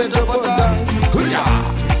carpet to put on. Hoo-yah!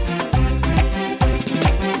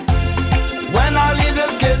 When I leave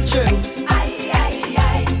this kitchen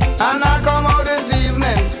and I come out this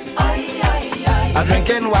evening, I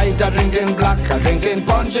drinking white, I drinking black, I drinking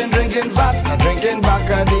punch and drinking fat, I drinking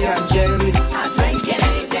Bacardi and cherry.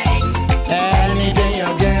 Anything you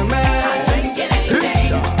give me.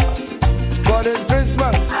 For this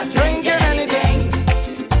Christmas, drinking anything.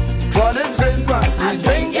 For this Christmas, we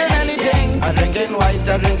drinking anything. I drinking white,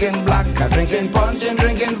 I drinking black, I drinking punch and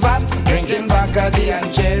drinking fat, drinking Bacardi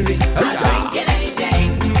and cherry.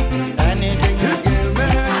 Anything you give me.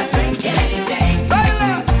 Baila.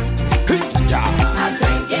 Yeah.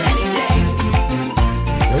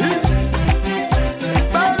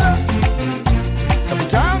 Baila. Every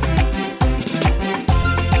time.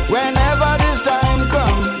 Whenever this time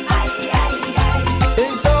comes,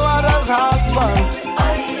 it's so others have fun.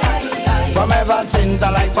 From ever since I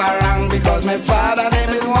like parang, because my father name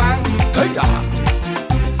is Wang. Hey-ya.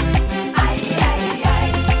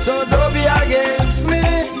 So don't be against me.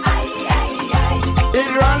 It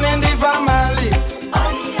run in the family.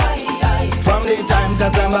 From the time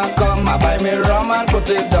September come, I buy me rum and put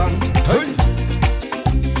it down. Hey.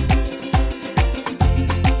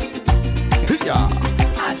 Hey-ya.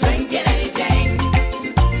 Drinking anything.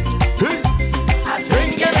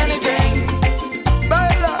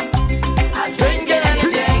 Baila. Drinking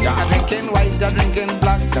anything. I drinking white, I drinking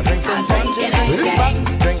black, I drinking punch,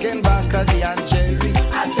 drinking Bacardi and cherry.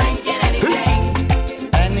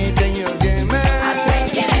 Anything you give me.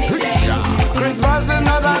 Christmas is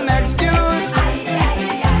not an excuse,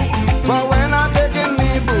 but when I'm taking me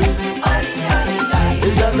booze,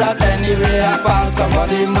 it's just that anyway I pass,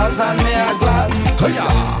 somebody must hand me a glass. Hey-ya.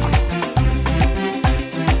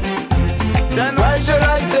 Then why should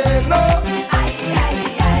I say no?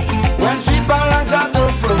 When sweet balangs are to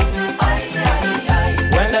flow,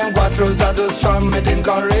 when them quattros are to strum, it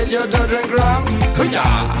encourage you to drink rum.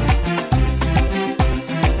 Hoo-yah!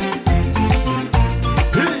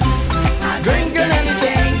 Drinking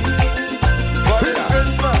anything for this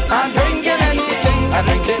Christmas. I'm drinking anything. I'm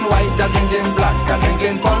drinking white, I'm drinking black, I'm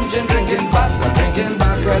drinking punch and drinking fat, I'm drinking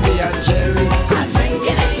Bacardi and cherry. I'm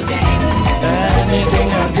drinking anything. Anything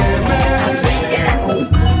you give me.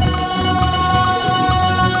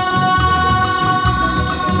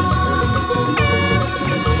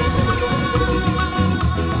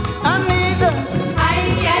 Anita,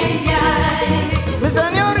 mi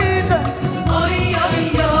señorita,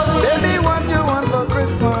 baby, what you want for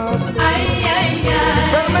Christmas?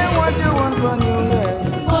 Tell me what you want for New Year.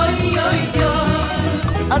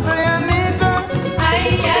 I say Anita,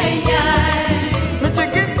 mi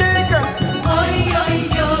chiquitica,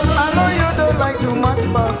 I know you don't like too much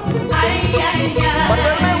fuss, but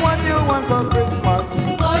tell me what you want for Christmas.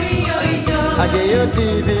 I get your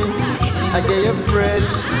TV, I get your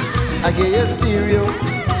fridge, I get your stereo,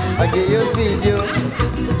 I get your video,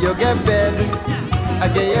 you get bed, I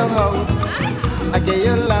get your house, I get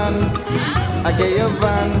your land, I get your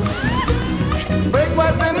van.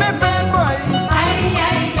 Breakfast in my bed, boy.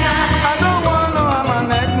 I know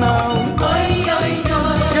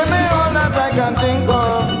think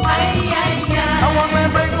of. I want my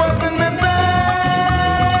breakfast in my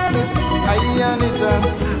bed. Anita,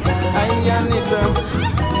 Anita,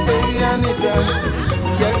 Anita,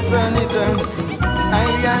 yes Anita,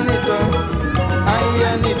 Anita,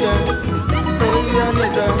 Anita,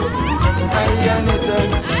 Anita, Anita.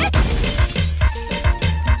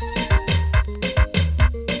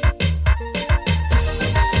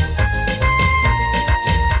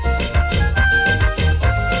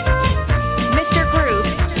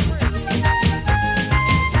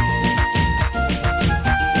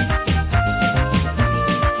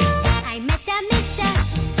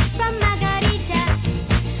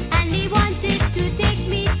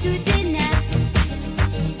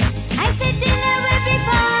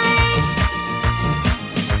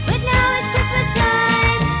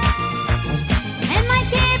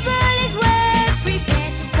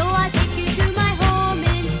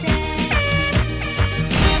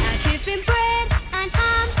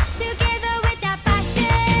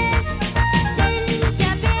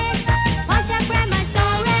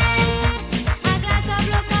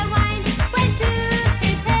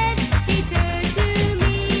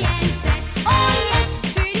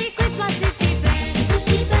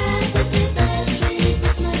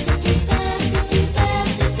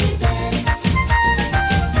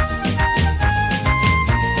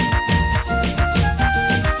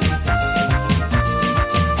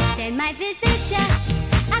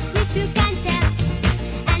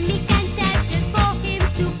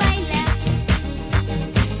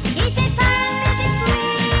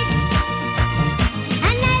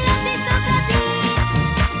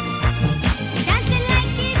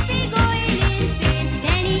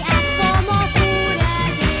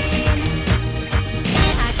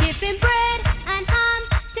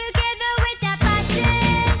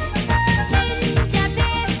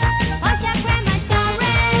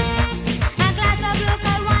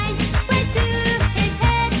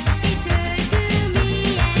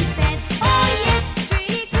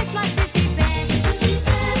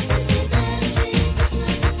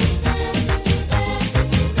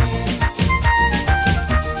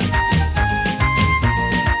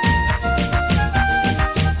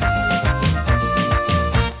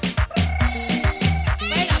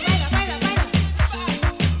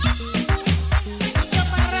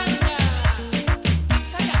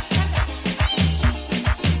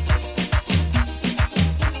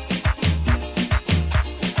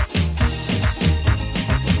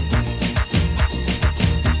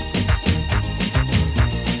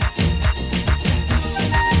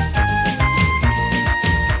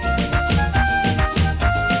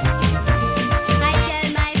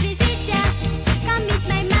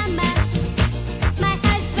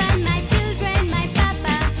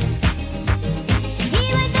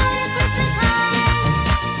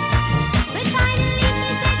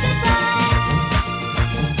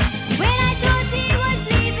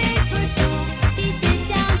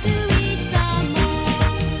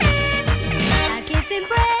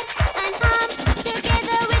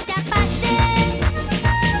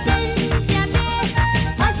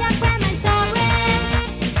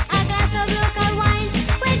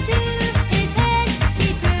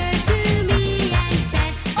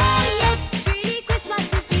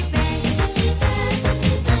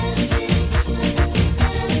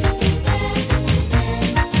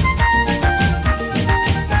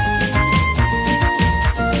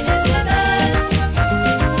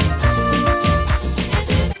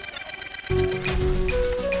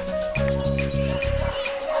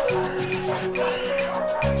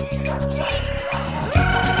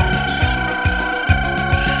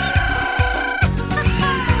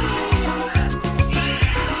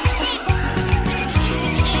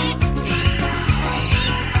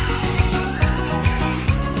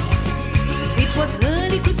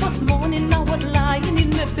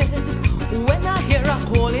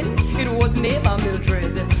 neighbor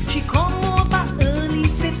Mildred. She come over early,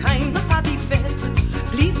 say time to have the fete.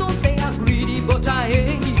 Please don't say I'm greedy, but I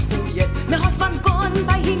ain't fool yet. My husband gone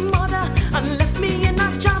by his mother and left me in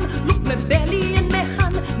a jam. Look my belly in my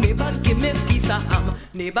hand, neighbor give me a piece of ham.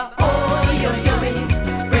 Neighbor, oh yo yo,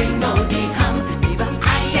 bring out the ham. Neighbor,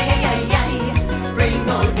 ay ay ay ay, bring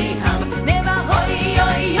out the ham. Neighbor, oi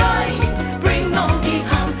oi oi, bring out the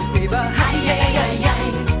ham. Neighbor, ay ay ay ay,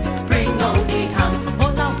 bring out the ham.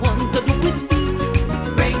 All I want to do is eat.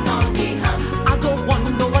 Bring out the ham. I don't want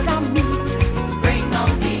to know what I meat. Bring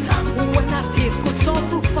out the ham. When I taste good so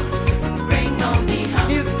Rufus. Bring out the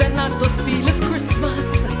ham. Is then I just feel it's Christmas.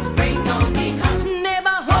 Bring out the ham.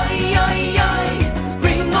 Neighbor, oi oi oi,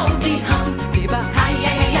 bring out the ham.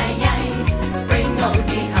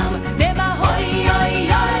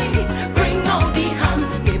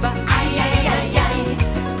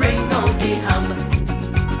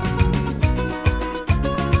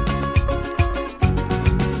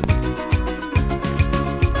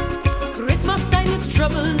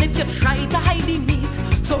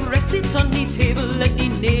 sit on the table like they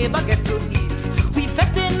never get to eat. We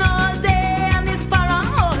fetting all day and it's para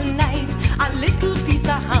all night. A little piece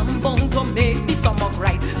of ham bound to make the stomach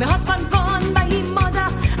right. My husband gone by his mother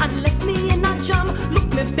and left me in a jam. Look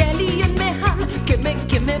me belly in me hand. Give me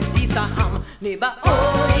piece of ham. Neighbor,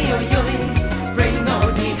 oi, oi, oi, bring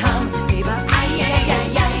out the ham. Neighbor, ay, ay,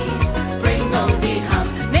 ay, ay, bring out the ham.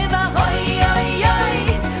 Neighbor, oi, oi, oi,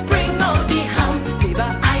 bring out the ham.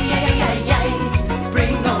 Neighbor, ay, ay, ay, ay,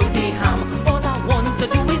 bring out the ham. All I want to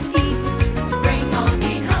do is eat. Bring out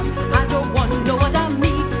the ham. I don't want no other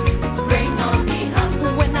meat. Bring out the ham.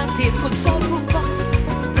 When I taste good so robust.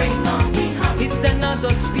 Bring out the ham. It's then I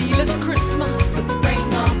just feel it's Christmas.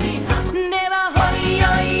 Bring out the ham. Neighbor, oi,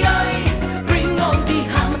 oi, oi, bring out the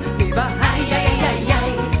ham. Neighbor, ay, ay, ay,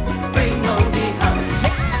 ay, bring out the ham.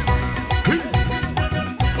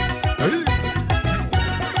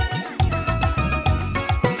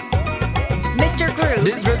 Mr. Groove.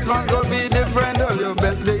 This Christmas gonna be different, all you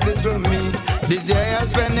best take this from me. This year you're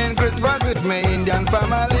spending Christmas with my Indian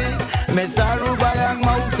family. Miss Aruba and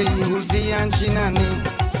Mausi, Uzi and Shinani.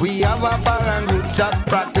 We have a parent group start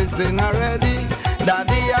practicing already.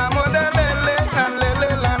 Daddy, I'm on the lele and lele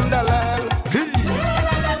landalal.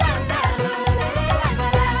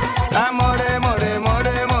 Amore, more, more,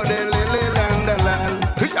 more, lele landalal.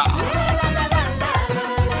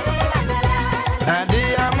 Daddy,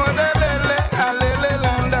 I'm on the lele and lele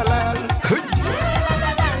landalal.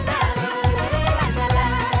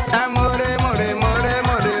 Amore, more, more,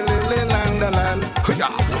 more, lele landalal.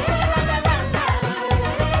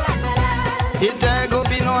 It go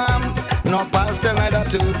be no ham, no pasta, neither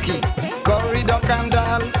turkey. Curry, duck and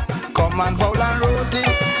dal, come and fowl and roti.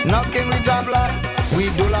 Knocking with a block, we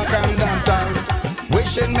do like and dantal.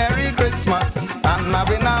 Wishing Merry Christmas and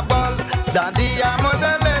having a ball. Daddy, I'm on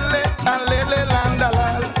the lele and lele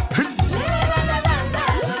landalal.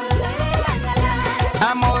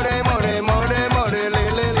 Amore, more, more, more,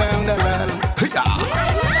 lele landalal.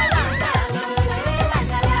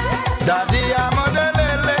 Daddy, I'm on the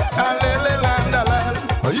lele and lele landalal.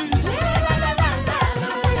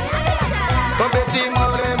 Oh, Betty,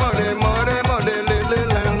 more, more, more, more, lele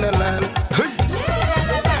landalal.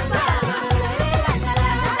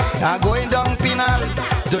 I'm going down Pinal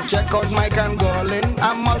to check out Mike and Golin.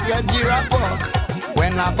 I must get giraffe pork.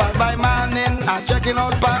 When I pass by Manning, I'm checking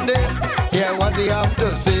out Pandy. Hear what he have to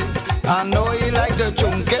say. I know he like the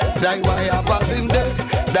chunky, that's why I pass him there.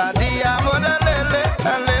 Daddy, I'm on the lele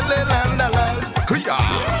and lele landalal.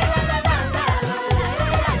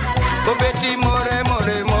 Oh, Betty, more,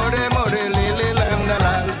 more, more, more, lele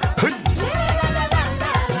landalal.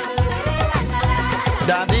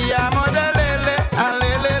 Daddy, I'm on the lele and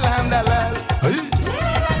lele landalal.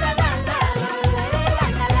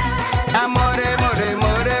 Amore, more,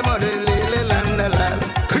 more, more, lele landalal.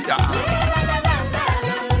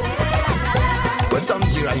 Put some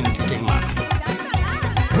jira in this thing, man.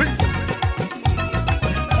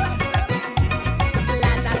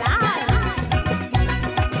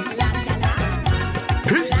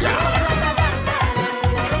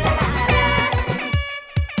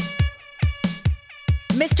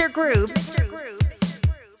 Mr. Groove.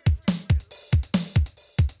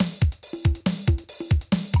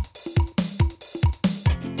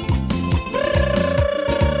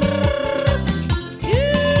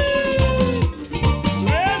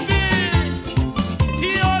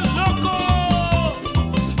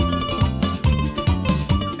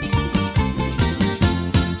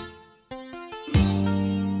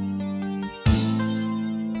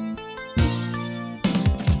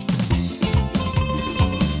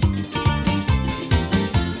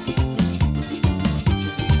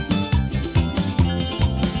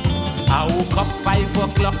 I woke up 5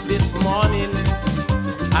 o'clock this morning,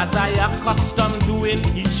 as I accustomed doing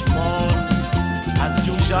each morn. As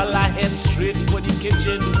usual, I head straight for the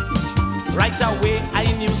kitchen. Right away, I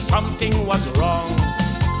knew something was wrong.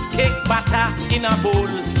 Cake batter in a bowl,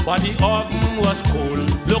 but the oven was cold.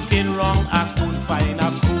 Looking wrong, I couldn't find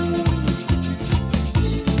a spoon.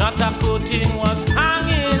 Not a coating was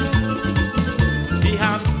hanging. The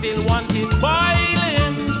ham still wanted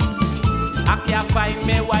boiling. I can't find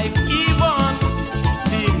my wife Yvonne.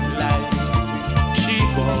 Seems like she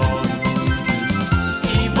gone.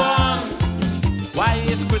 Yvonne, why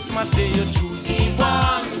is Christmas Day you choose?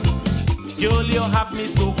 Yvonne, girl, you have me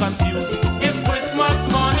so confused. It's Christmas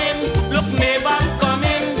morning, look neighbors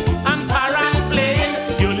coming and parents playing.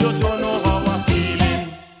 Girl, you don't know how I'm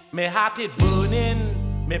feeling. My heart is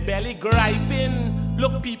burning, my belly griping.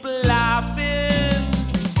 Look, people laughing.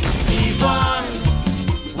 Yvonne,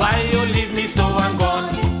 why you leave me so and gone?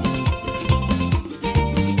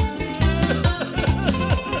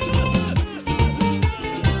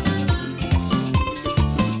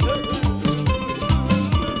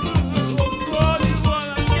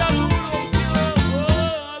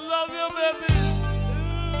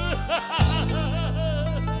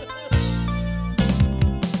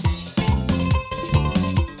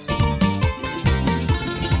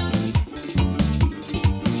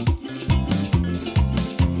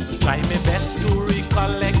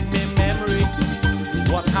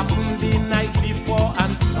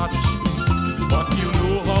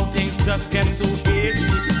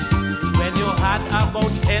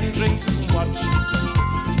 men drinks too much.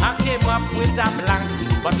 I came up with a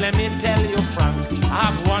blank, but let me tell you frank, I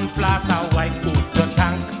have one flask of white out the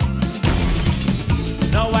tank.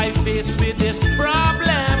 Now I face with this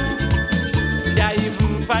problem, I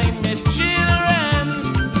even find me children.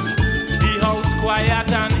 The house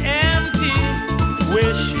quiet and empty,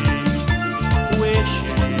 wishing.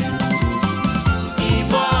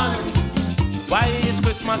 Yvonne, why is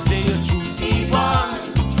Christmas Day you choose Yvonne?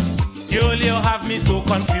 You have me so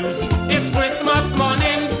confused. It's Christmas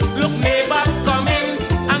morning, look neighbors coming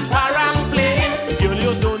and parang playing.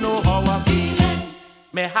 You don't know how I'm feeling.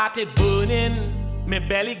 My heart is burning, my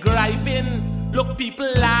belly griping. Look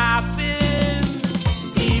people laughing.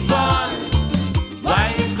 Yvonne,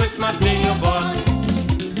 why is Christmas Day you born?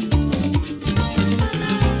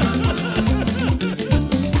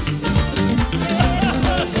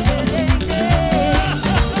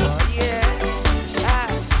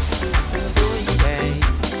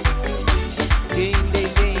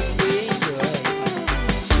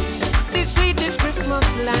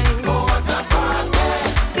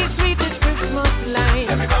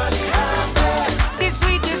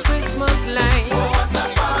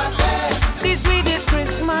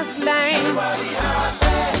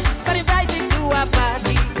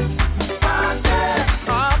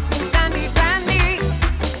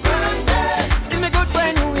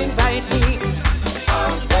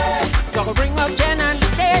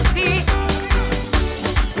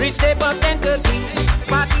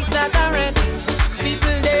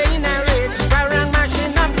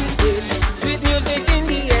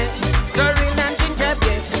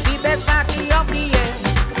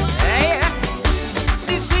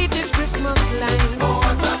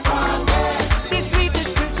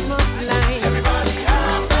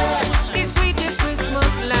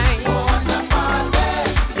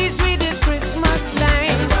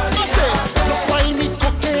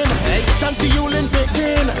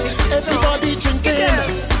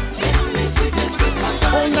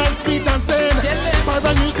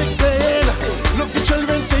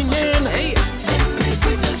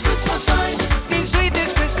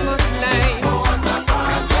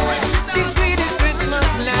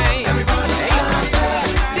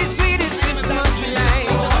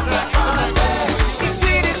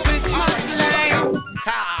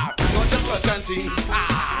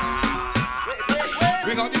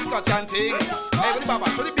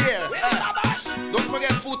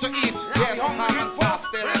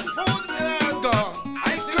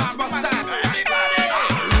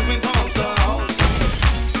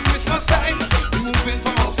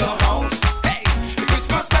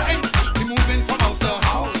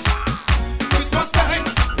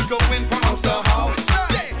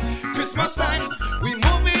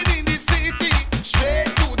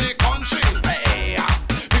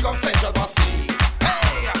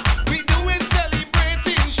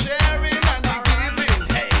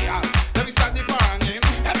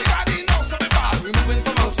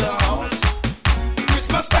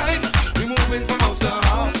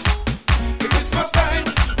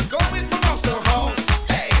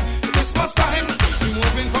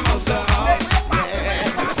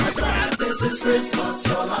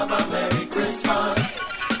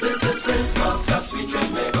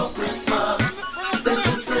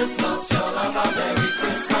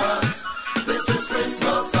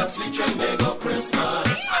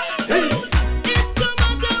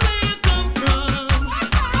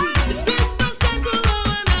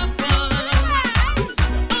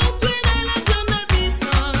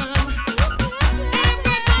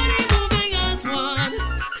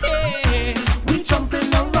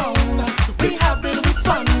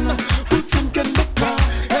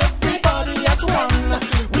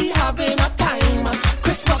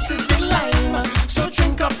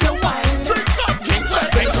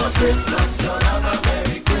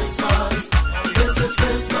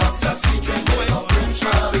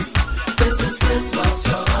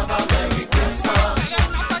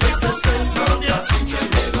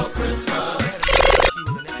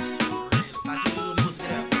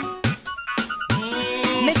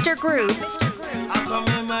 Mr. Groove. I come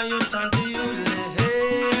in my you turn to you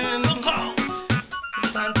lane. Look out!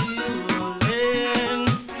 Turn to you lane.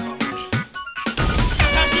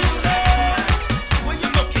 Turn to you lane. When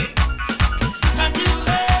you're looking. Turn to you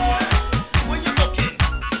lane. When you're looking.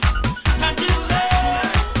 Turn to you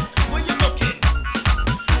lane. When you're looking.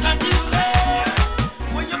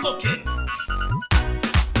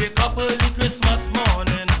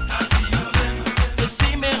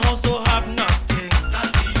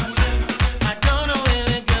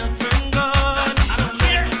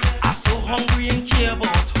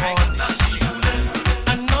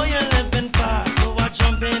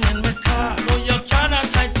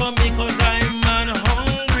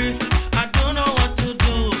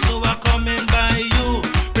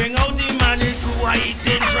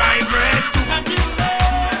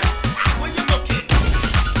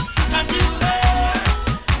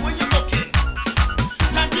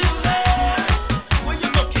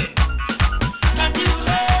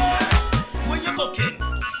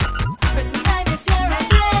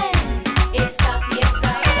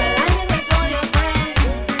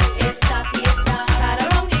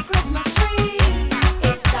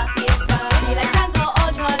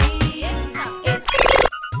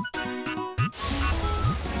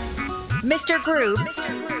 Mr. Groove.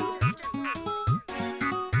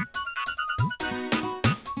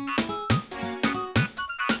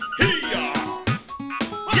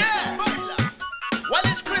 Well,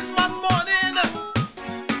 it's Christmas morning.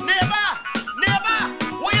 Neighbor,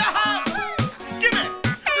 what you have? Give me,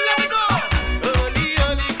 let me go.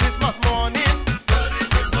 Early Christmas morning.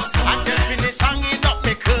 I just finished hanging up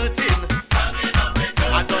my curtain.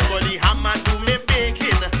 I done go the ham and do me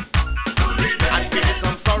baking. And finish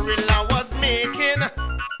some sorrel I was making.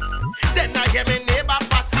 Then I hear my neighbor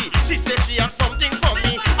Patsy. She says she have something for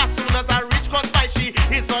me. As soon as I reach cause by she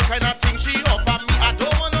is all kind of thing she offer me. I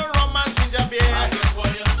don't want no rum and ginger beer. I just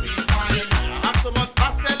want your sweet wine. I have so much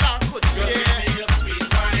pastel I could share. Give me your sweet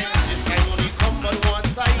wine. This time only come but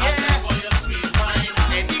once a year. I just want your sweet wine.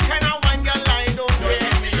 Any kind of wine girl I don't care.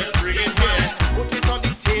 Just bring it here. Put it on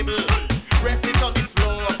the table. Rest it on the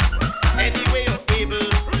floor. Any way you're able.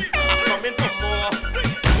 I'm coming for more.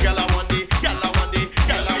 Girl I want it. Girl I want it.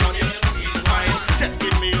 Girl I want your sweet wine. Just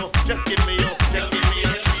give me your. Just give me your. Just give me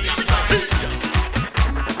your sweet wine.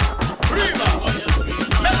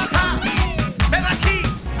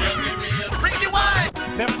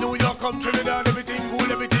 Them New York come Trinidad, everything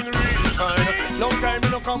cool, everything real fine. Long time you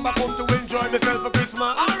no come back home to enjoy myself for Christmas.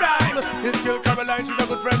 Alright, this girl Caroline, she's a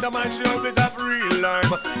good friend of mine, she always have real lime.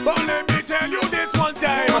 But let me tell you this